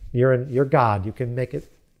you're God. You can make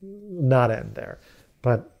it not end there.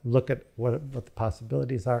 But look at what the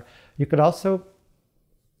possibilities are. You could also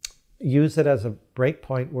use it as a break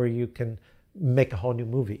point where you can make a whole new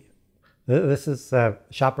movie. This is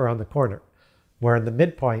Shop Around the Corner, where in the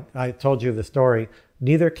midpoint, I told you the story,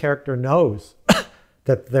 neither character knows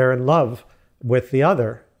that they're in love with the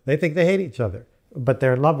other. They think they hate each other, but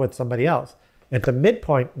they're in love with somebody else. At the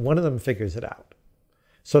midpoint, one of them figures it out.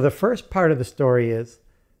 So the first part of the story is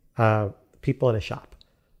people in a shop.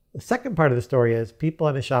 The second part of the story is people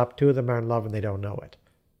in a shop, two of them are in love and they don't know it.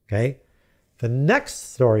 Okay? The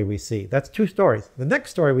next story we see, that's two stories. The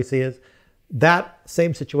next story we see is that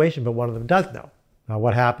same situation, but one of them does know. Now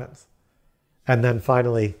what happens? And then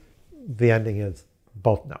finally, the ending is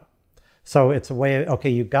both know. So it's a way, okay,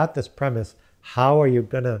 you got this premise. How are you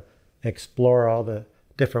going to explore all the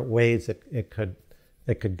different ways it could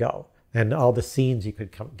go, and all the scenes you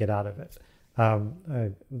could get out of it?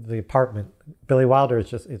 The Apartment, Billy Wilder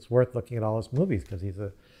it's worth looking at all his movies, because he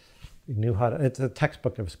knew how to, it's a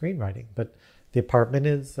textbook of screenwriting. But The Apartment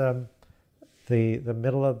is the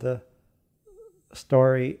middle of the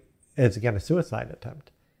story is, again, a suicide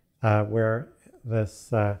attempt, where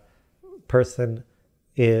this person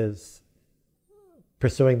is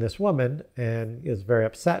pursuing this woman and is very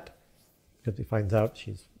upset because he finds out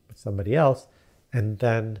she's with somebody else. And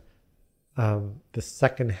then the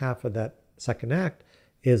second half of that second act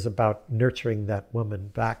is about nurturing that woman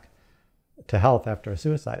back to health after a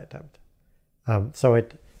suicide attempt. So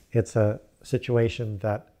it's a situation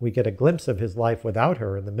that we get a glimpse of his life without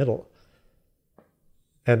her in the middle.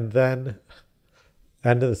 And then,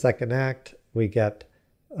 end of the second act, we get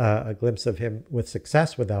a glimpse of him with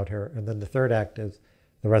success without her. And then the third act is,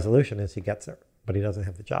 the resolution is he gets her, but he doesn't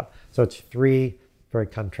have the job. So it's three very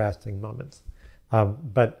contrasting moments.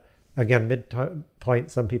 But again,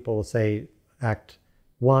 midpoint, some people will say Act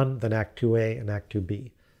 1, then Act 2A and Act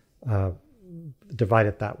 2B. Divide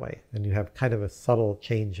it that way. And you have kind of a subtle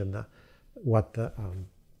change in what the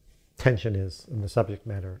tension is in the subject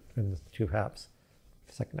matter in the two halves,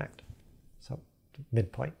 the second act. So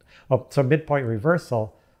midpoint. Oh, so midpoint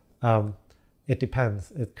reversal, it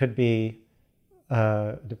depends. It could be,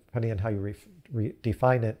 depending on how you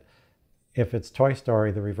define it, if it's Toy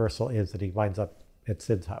Story, the reversal is that he winds up at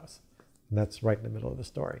Sid's house. And that's right in the middle of the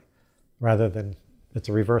story. Rather than, it's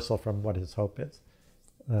a reversal from what his hope is.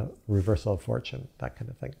 Reversal of fortune, that kind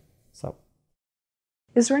of thing. So,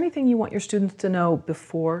 is there anything you want your students to know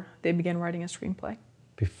before they begin writing a screenplay?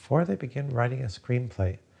 Before they begin writing a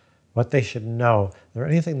screenplay, what they should know. Is there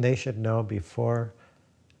anything they should know before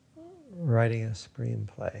writing a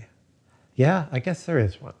screenplay? Yeah, I guess there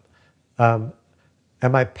is one.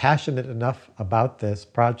 Am I passionate enough about this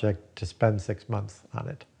project to spend 6 months on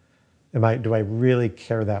it? Do I really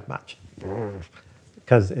care that much?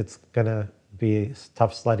 Because it's going to be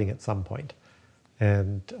tough sledding at some point.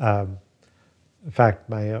 And in fact,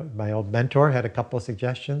 my old mentor had a couple of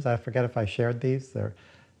suggestions. I forget if I shared these.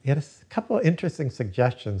 He had a couple of interesting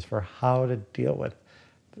suggestions for how to deal with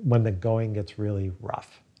when the going gets really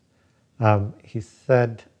rough. He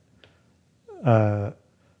said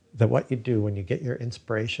that what you do when you get your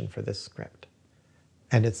inspiration for this script,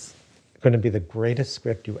 and it's going to be the greatest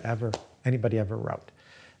script anybody ever wrote,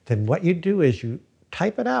 then what you do is you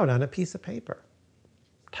type it out on a piece of paper.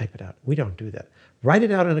 Type it out. We don't do that. Write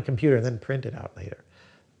it out on a computer and then print it out later.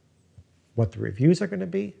 What the reviews are going to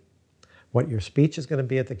be, what your speech is going to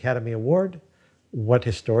be at the Academy Award, what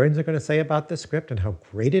historians are going to say about this script and how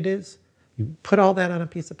great it is. You put all that on a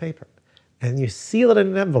piece of paper and you seal it in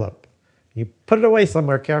an envelope. You put it away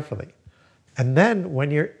somewhere carefully. And then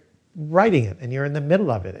when you're writing it and you're in the middle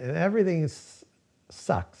of it and everything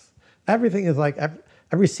sucks, everything is like,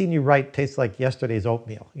 every scene you write tastes like yesterday's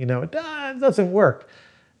oatmeal. You know, it doesn't work.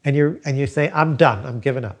 And you say, I'm done, I'm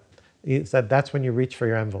giving up. He said that's when you reach for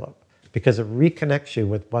your envelope because it reconnects you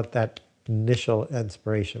with what that initial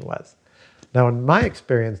inspiration was. Now, in my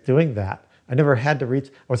experience doing that, I never had to reach.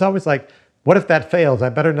 I was always like, what if that fails? I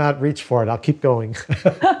better not reach for it. I'll keep going.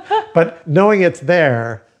 But knowing it's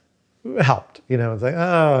there helped. You know, it's like,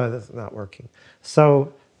 oh, this is not working.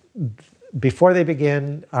 So before they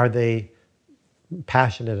begin, are they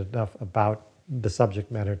passionate enough about the subject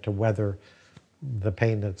matter to weather the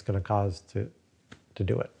pain that it's going to cause to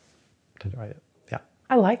do it, to write it? Yeah.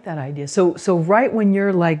 I like that idea. So right when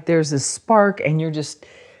you're like, there's this spark and you're just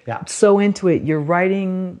so into it, you're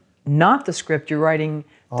writing not the script, you're writing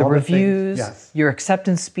the reviews, your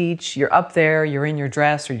acceptance speech, you're up there, you're in your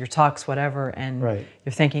dress or your tux, whatever, and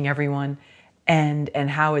you're thanking everyone and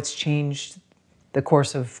how it's changed the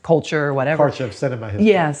course of culture or whatever. Course of cinema history.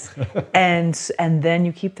 Yes. and then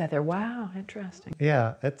you keep that there. Wow, interesting.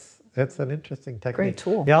 Yeah, it's an interesting technique. Great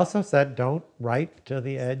tool. He also said don't write to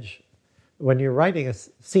the edge. When you're writing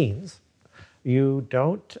scenes, you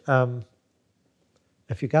don't,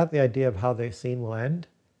 if you got the idea of how the scene will end,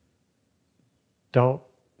 don't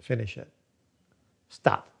finish it.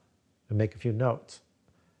 Stop and make a few notes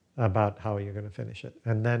about how you're going to finish it.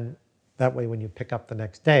 And then that way when you pick up the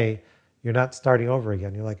next day, you're not starting over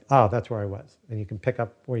again. You're like, oh, that's where I was. And you can pick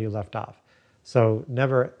up where you left off. So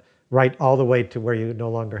never write all the way to where you no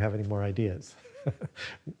longer have any more ideas.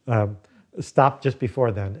 Stop just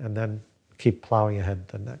before then and then keep plowing ahead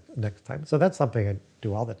the next time. So that's something I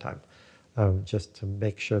do all the time, just to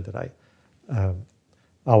make sure that I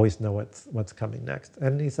always know what's coming next.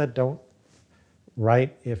 And he said, don't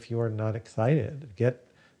write if you're not excited. Get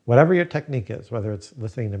whatever your technique is, whether it's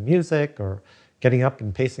listening to music or getting up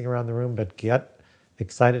and pacing around the room, but get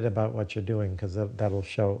excited about what you're doing because that'll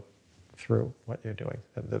show through what you're doing.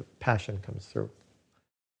 And the passion comes through.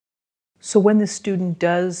 So when the student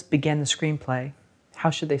does begin the screenplay, how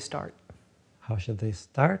should they start? How should they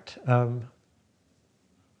start? I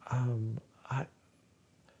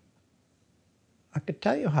could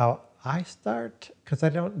tell you how I start because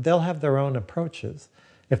they'll have their own approaches.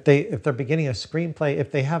 If they're beginning a screenplay,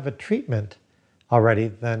 if they have a treatment already,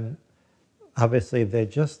 then obviously they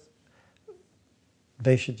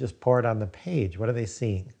should just pour it on the page. What are they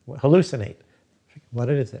seeing? Hallucinate. What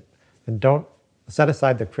is it? And don't set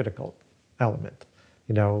aside the critical element.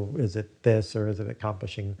 You know, is it this or is it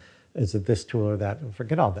accomplishing, is it this tool or that? And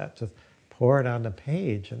forget all that. Just pour it on the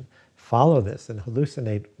page and follow this and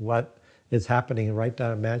hallucinate what is happening and write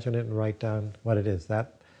down, imagine it and write down what it is.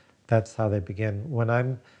 That's how they begin. When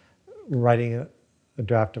I'm writing a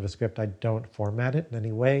draft of a script, I don't format it in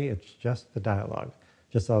any way. It's just the dialogue,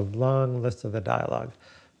 just a long list of the dialogue.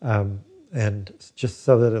 And just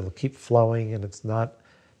so that it'll keep flowing and it's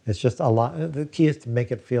just a lot. The key is to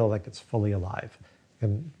make it feel like it's fully alive.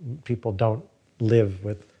 And people don't live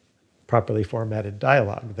with properly formatted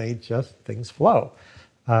dialogue. Things flow.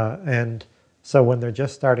 And so when they're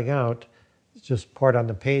just starting out, just pour it on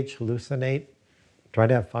the page, hallucinate, Try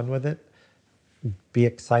to have fun with it. Be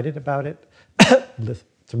excited about it.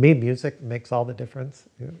 To me, music makes all the difference.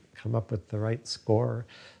 You come up with the right score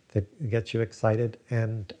that gets you excited.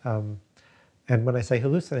 And when I say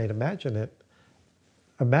hallucinate, imagine it.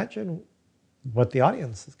 Imagine what the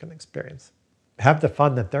audience is going to experience. Have the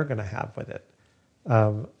fun that they're going to have with it.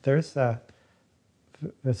 There's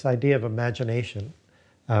this idea of imagination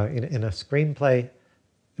in a screenplay.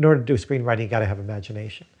 In order to do screenwriting, you got to have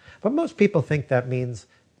imagination. But most people think that means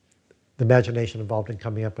the imagination involved in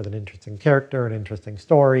coming up with an interesting character, an interesting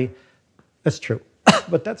story. That's true,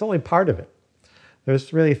 but that's only part of it.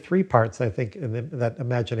 There's really three parts, I think, that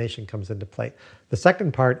imagination comes into play. The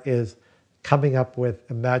second part is coming up with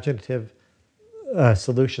imaginative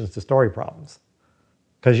solutions to story problems.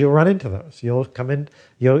 Because you'll run into those. You'll come in,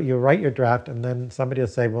 you'll write your draft, and then somebody will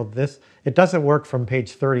say, well, it doesn't work from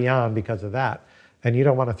page 30 on because of that. And you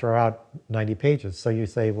don't want to throw out 90 pages. So you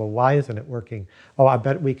say, well, why isn't it working? Oh, I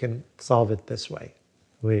bet we can solve it this way.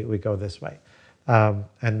 We go this way.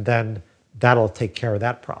 And then that'll take care of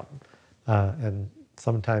that problem. And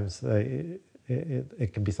sometimes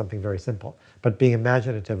it can be something very simple. But being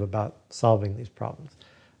imaginative about solving these problems.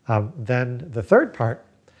 Then the third part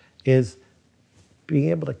is being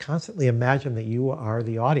able to constantly imagine that you are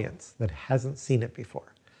the audience that hasn't seen it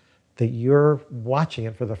before, that you're watching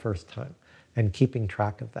it for the first time and keeping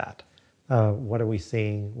track of that. What are we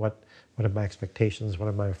seeing? What are my expectations? What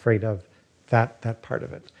am I afraid of? That part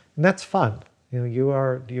of it. And that's fun.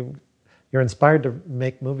 You're inspired to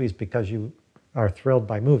make movies because you are thrilled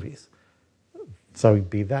by movies. So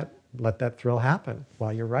let that thrill happen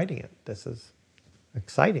while you're writing it. This is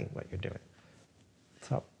exciting what you're doing.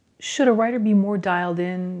 So. Should a writer be more dialed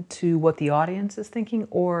in to what the audience is thinking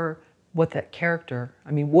or what that character,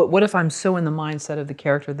 I mean, what if I'm so in the mindset of the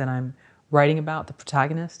character that I'm writing about, the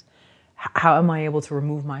protagonist? How am I able to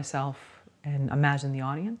remove myself and imagine the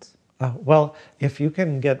audience? Well, if you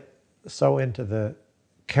can get so into the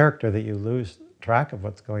character that you lose track of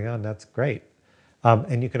what's going on, that's great.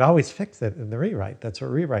 And you can always fix it in the rewrite. That's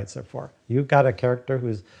what rewrites are for. You've got a character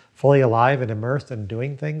who's fully alive and immersed and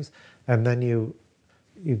doing things, and then you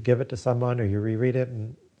give it to someone or you reread it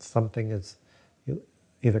and something is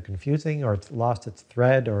either confusing or it's lost its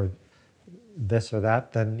thread or this or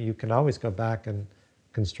that, then you can always go back and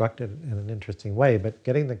construct it in an interesting way. But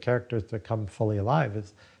getting the characters to come fully alive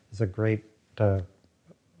is a great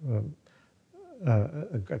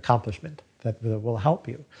accomplishment that will help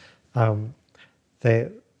you.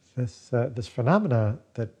 This phenomena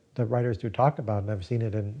that writers do talk about, and I've seen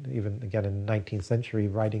it even again in 19th century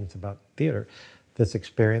writings about theater, this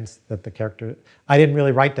experience that the character, I didn't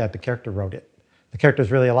really write that, the character wrote it. The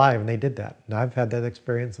character's really alive and they did that. And I've had that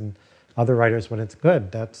experience, and other writers, when it's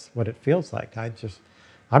good, that's what it feels like. I'm just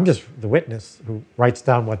the witness who writes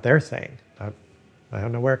down what they're saying. I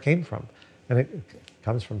don't know where it came from. And it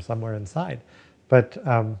comes from somewhere inside. But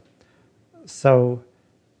so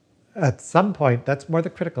at some point, that's more the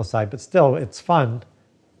critical side, but still it's fun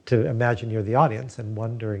to imagine you're the audience and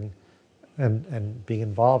wondering and being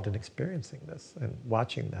involved in experiencing this and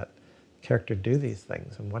watching that character do these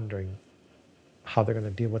things and wondering how they're going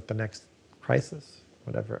to deal with the next crisis,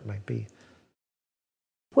 whatever it might be.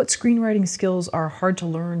 What screenwriting skills are hard to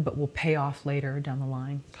learn but will pay off later down the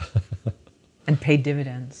line and pay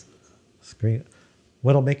dividends?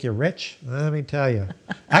 What'll make you rich? Let me tell you.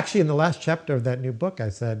 Actually, in the last chapter of that new book, I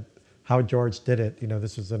said how George did it.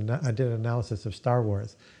 I did an analysis of Star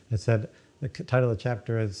Wars. It said the title of the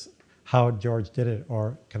chapter is How George Did It,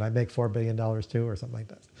 or Can I Make $4 Billion Too, or something like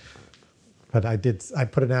that. But I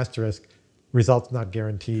put an asterisk. Results not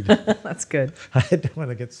guaranteed. That's good. I don't want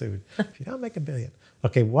to get sued. If you don't make $1 billion.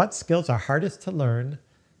 Okay, what skills are hardest to learn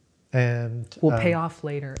and will pay off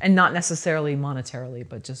later? And not necessarily monetarily,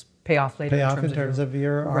 but just pay off later. Pay off in terms of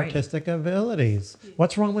your artistic abilities.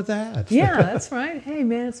 What's wrong with that? Yeah, that's right. Hey,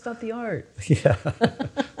 man, it's about the art. Yeah,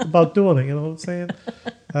 about doing it, you know what I'm saying?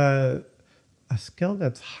 A skill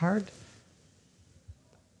that's hard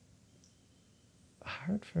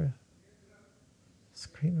for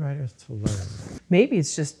screenwriters to learn. Maybe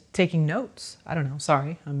it's just taking notes. I don't know.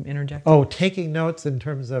 Sorry, I'm interjecting. Oh, taking notes in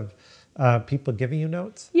terms of people giving you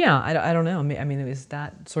notes? Yeah, I don't know. I mean, is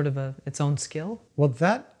that sort of its own skill? Well,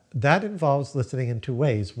 that involves listening in two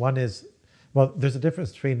ways. One is, well, there's a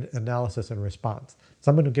difference between analysis and response.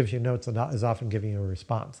 Someone who gives you notes is often giving you a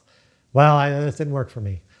response. Well, this didn't work for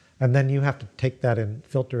me. And then you have to take that and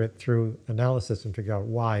filter it through analysis and figure out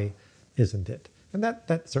why isn't it. And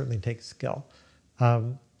that certainly takes skill.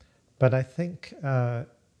 But I think the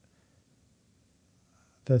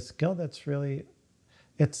skill that's really,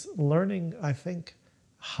 it's learning, I think,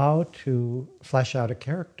 how to flesh out a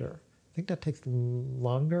character think that takes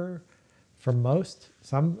longer for most.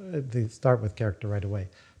 Some they start with character right away,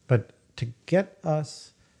 but to get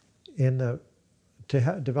us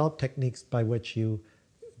develop techniques by which you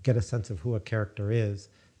get a sense of who a character is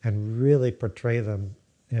and really portray them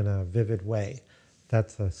in a vivid way,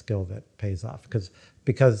 that's a skill that pays off.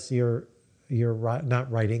 Because you're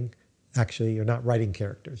not writing, actually you're not writing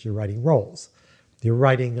characters, you're writing roles. You're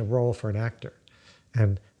writing a role for an actor.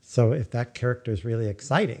 And so if that character is really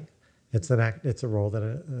exciting, it's a role that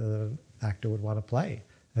an actor would want to play.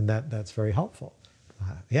 And that's very helpful.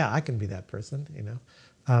 Yeah, I can be that person, you know.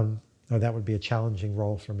 Or that would be a challenging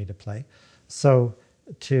role for me to play. So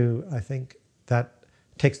I think that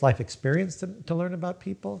takes life experience to learn about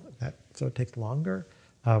people. So it takes longer.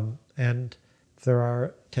 And there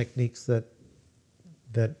are techniques that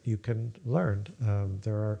you can learn.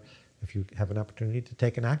 If you have an opportunity to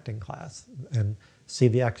take an acting class and see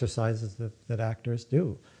the exercises that actors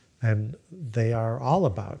do. And they are all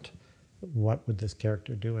about what would this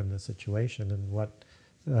character do in this situation, and what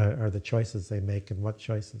are the choices they make, and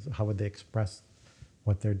how would they express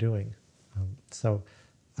what they're doing. So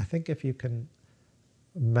I think if you can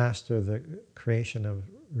master the creation of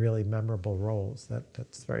really memorable roles,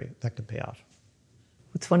 that can pay off.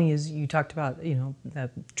 What's funny is you talked about,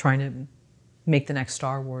 trying to make the next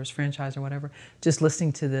Star Wars franchise or whatever. Just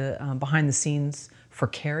listening to the behind the scenes for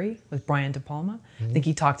Carrie with Brian De Palma. Mm-hmm. I think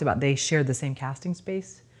he talked about they shared the same casting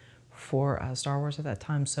space for Star Wars at that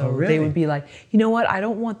time. So They would be like, you know what, I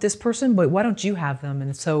don't want this person, but why don't you have them?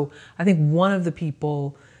 And so I think one of the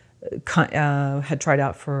people had tried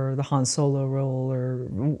out for the Han Solo role, or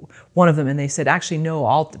one of them, and they said, actually,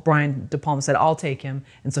 no, Brian De Palma said, I'll take him.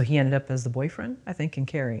 And so he ended up as the boyfriend, I think, in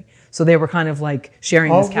Carrie. So they were kind of like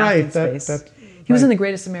sharing this casting space. He was in The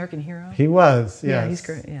Greatest American Hero. He was, yes. Yeah, he's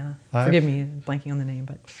great, yeah. Forgive me, blanking on the name,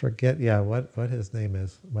 but... what his name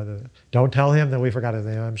is. Don't tell him that we forgot his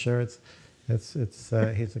name. I'm sure he's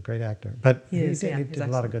a great actor. But he did a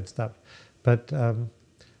lot of good stuff. But...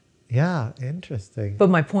 yeah, interesting. But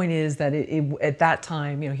my point is that at that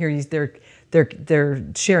time, here they're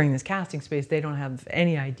sharing this casting space. They don't have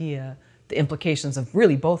any idea the implications of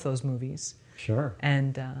really both those movies. Sure.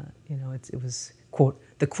 And it was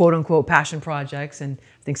the quote unquote passion projects, and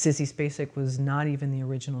I think Sissy Spacek was not even the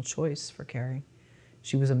original choice for Carrie.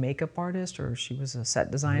 She was a makeup artist, or she was a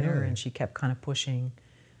set designer, really? And she kept kind of pushing,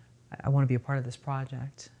 I want to be a part of this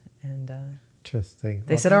project. And interesting.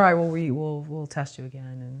 They said, all right, well, we'll test you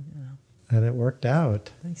again, and it worked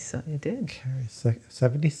out. It did. Carrie,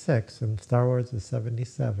 76, and Star Wars is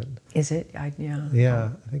 77. Is it?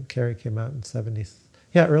 Yeah, I think Carrie came out in 70.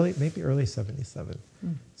 Yeah, maybe early 77.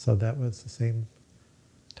 So that was the same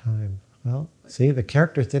time. Well, see, the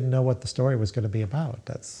characters didn't know what the story was going to be about.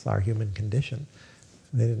 That's our human condition.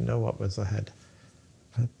 They didn't know what was ahead.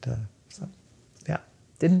 But yeah,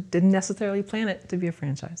 didn't necessarily plan it to be a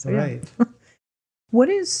franchise. So, right. Yeah. What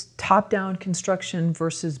is top-down construction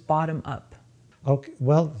versus bottom-up? Okay,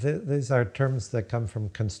 well, these are terms that come from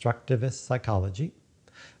constructivist psychology.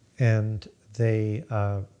 And the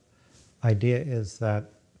idea is that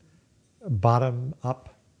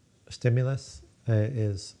bottom-up stimulus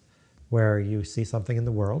is where you see something in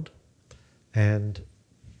the world, and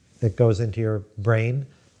it goes into your brain,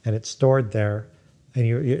 and it's stored there, and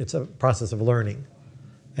it's a process of learning.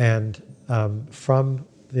 And from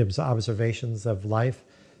the observations of life,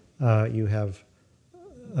 you have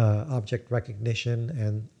object recognition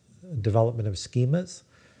and development of schemas.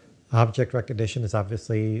 Object recognition is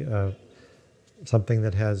obviously something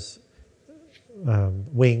that has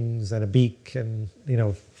wings and a beak and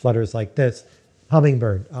flutters like this.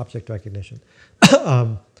 Hummingbird, object recognition.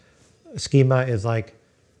 Schema is like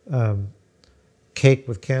cake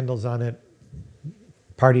with candles on it,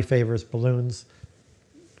 party favors, balloons.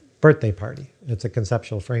 Birthday party. It's a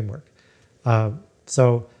conceptual framework.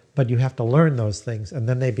 But you have to learn those things, and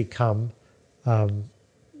then they become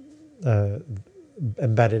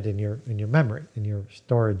embedded in your memory, in your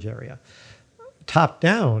storage area. Top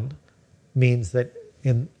down means that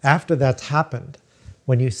after that's happened,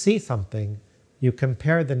 when you see something, you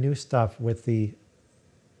compare the new stuff with the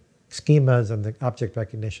schemas and the object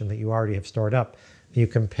recognition that you already have stored up. You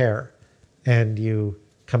compare, and you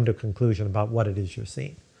come to a conclusion about what it is you're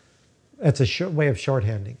seeing. It's a short way of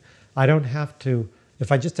shorthanding. I don't have to,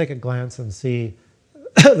 if I just take a glance and see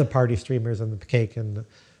the party streamers and the cake and the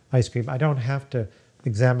ice cream, I don't have to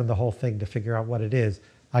examine the whole thing to figure out what it is.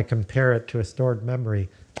 I compare it to a stored memory,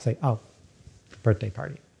 say, oh, birthday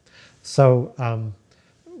party. So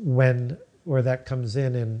where that comes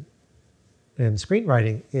in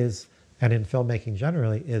screenwriting and in filmmaking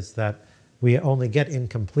generally, is that we only get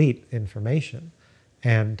incomplete information.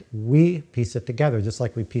 and we piece it together, just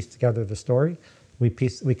like we piece together the story. We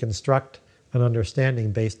construct an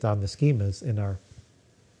understanding based on the schemas in our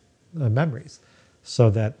memories, so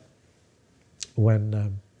that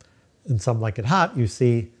when in Some Like It Hot, you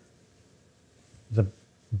see the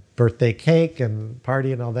birthday cake and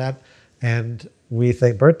party and all that, and we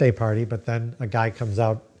think birthday party, but then a guy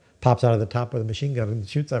pops out of the top with a machine gun and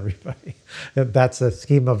shoots everybody. That's a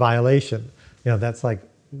schema violation. That's like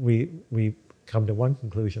we come to one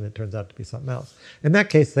conclusion, it turns out to be something else. In that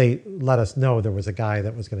case, they let us know there was a guy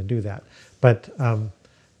that was going to do that. But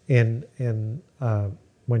when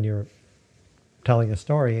you're telling a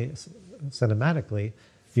story cinematically,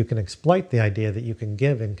 you can exploit the idea that you can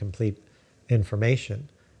give incomplete information,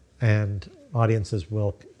 and audiences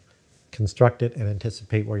will construct it and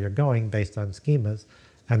anticipate where you're going based on schemas,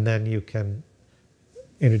 and then you can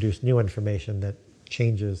introduce new information that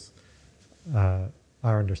changes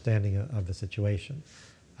our understanding of the situation.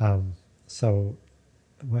 So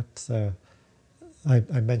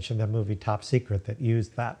I mentioned the movie Top Secret that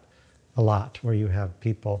used that a lot, where you have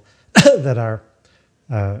people that are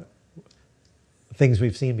things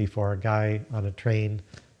we've seen before. A guy on a train,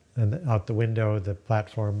 and out the window the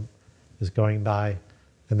platform is going by,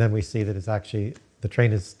 and then we see that it's actually, the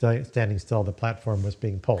train is standing still, the platform was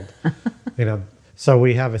being pulled. So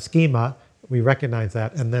we have a schema, we recognize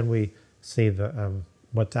that, and then we see the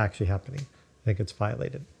what's actually happening. I think it's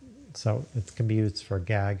violated. So it can be used for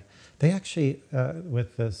gag. They actually,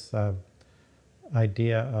 with this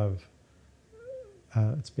idea of,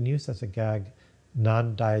 it's been used as a gag,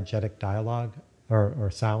 non-diegetic dialogue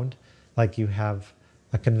or sound. Like you have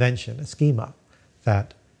a convention, a schema,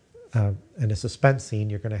 that in a suspense scene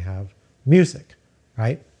you're going to have music,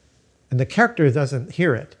 right? And the character doesn't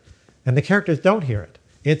hear it, and the characters don't hear it.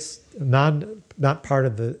 It's not part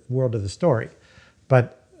of the world of the story,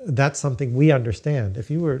 but that's something we understand. If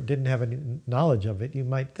you didn't have any knowledge of it, you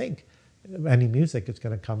might think any music is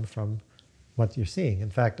going to come from what you're seeing. In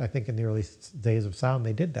fact, I think in the early days of sound,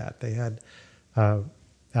 they did that. They had Al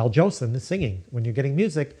Jolson is singing. When you're getting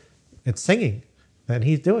music, it's singing, and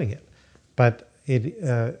he's doing it. But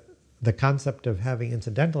the concept of having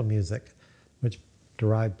incidental music, which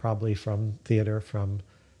derived probably from theater, from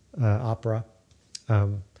opera,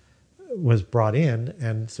 was brought in,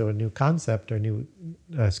 and so a new concept or new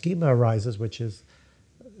schema arises, which is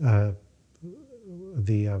the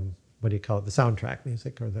what do you call it, the soundtrack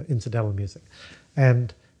music or the incidental music.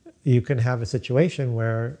 And you can have a situation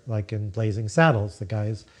where, like in Blazing Saddles, the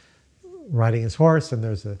guy's riding his horse and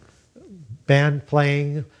there's a band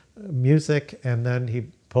playing music, and then he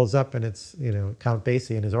pulls up and it's, Count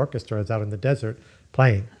Basie and his orchestra is out in the desert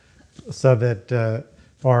playing. So that,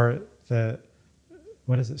 or the,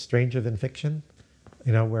 what is it, Stranger Than Fiction?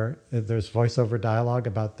 Where there's voiceover dialogue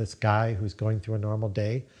about this guy who's going through a normal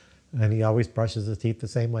day, and he always brushes his teeth the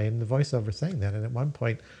same way, and the voiceover saying that. And at one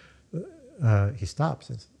point, he stops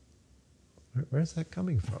and says, where's that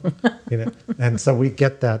coming from? And so we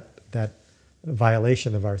get that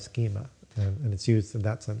violation of our schema, and it's used in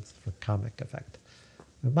that sense for comic effect.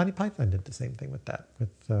 And Monty Python did the same thing with that,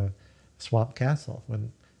 with Swamp Castle, when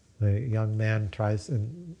the young man tries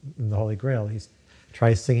in the Holy Grail, he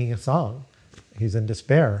tries singing a song. He's in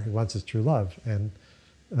despair. He wants his true love, and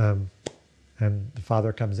the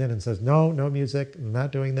father comes in and says, no music, I'm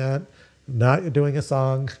not doing that, I'm not doing a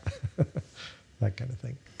song, that kind of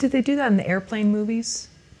thing. Did they do that in the Airplane movies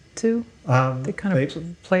too? They kind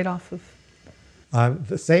of played off of...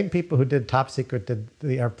 the same people who did Top Secret did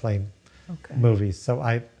the Airplane movies.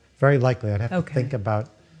 So very likely I'd have to think about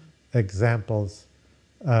examples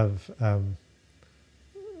of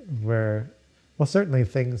where, well, certainly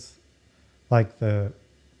things like the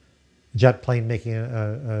jet plane making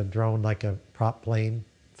a drone like a prop plane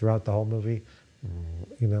throughout the whole movie.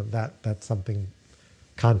 That's something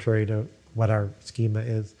contrary to what our schema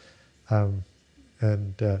is. That's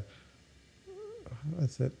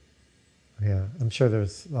it. Yeah, I'm sure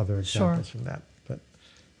there's other examples from that, but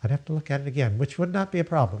I'd have to look at it again, which would not be a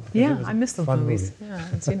problem. Yeah, I missed those movies. Yeah, I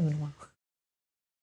haven't seen them in a while.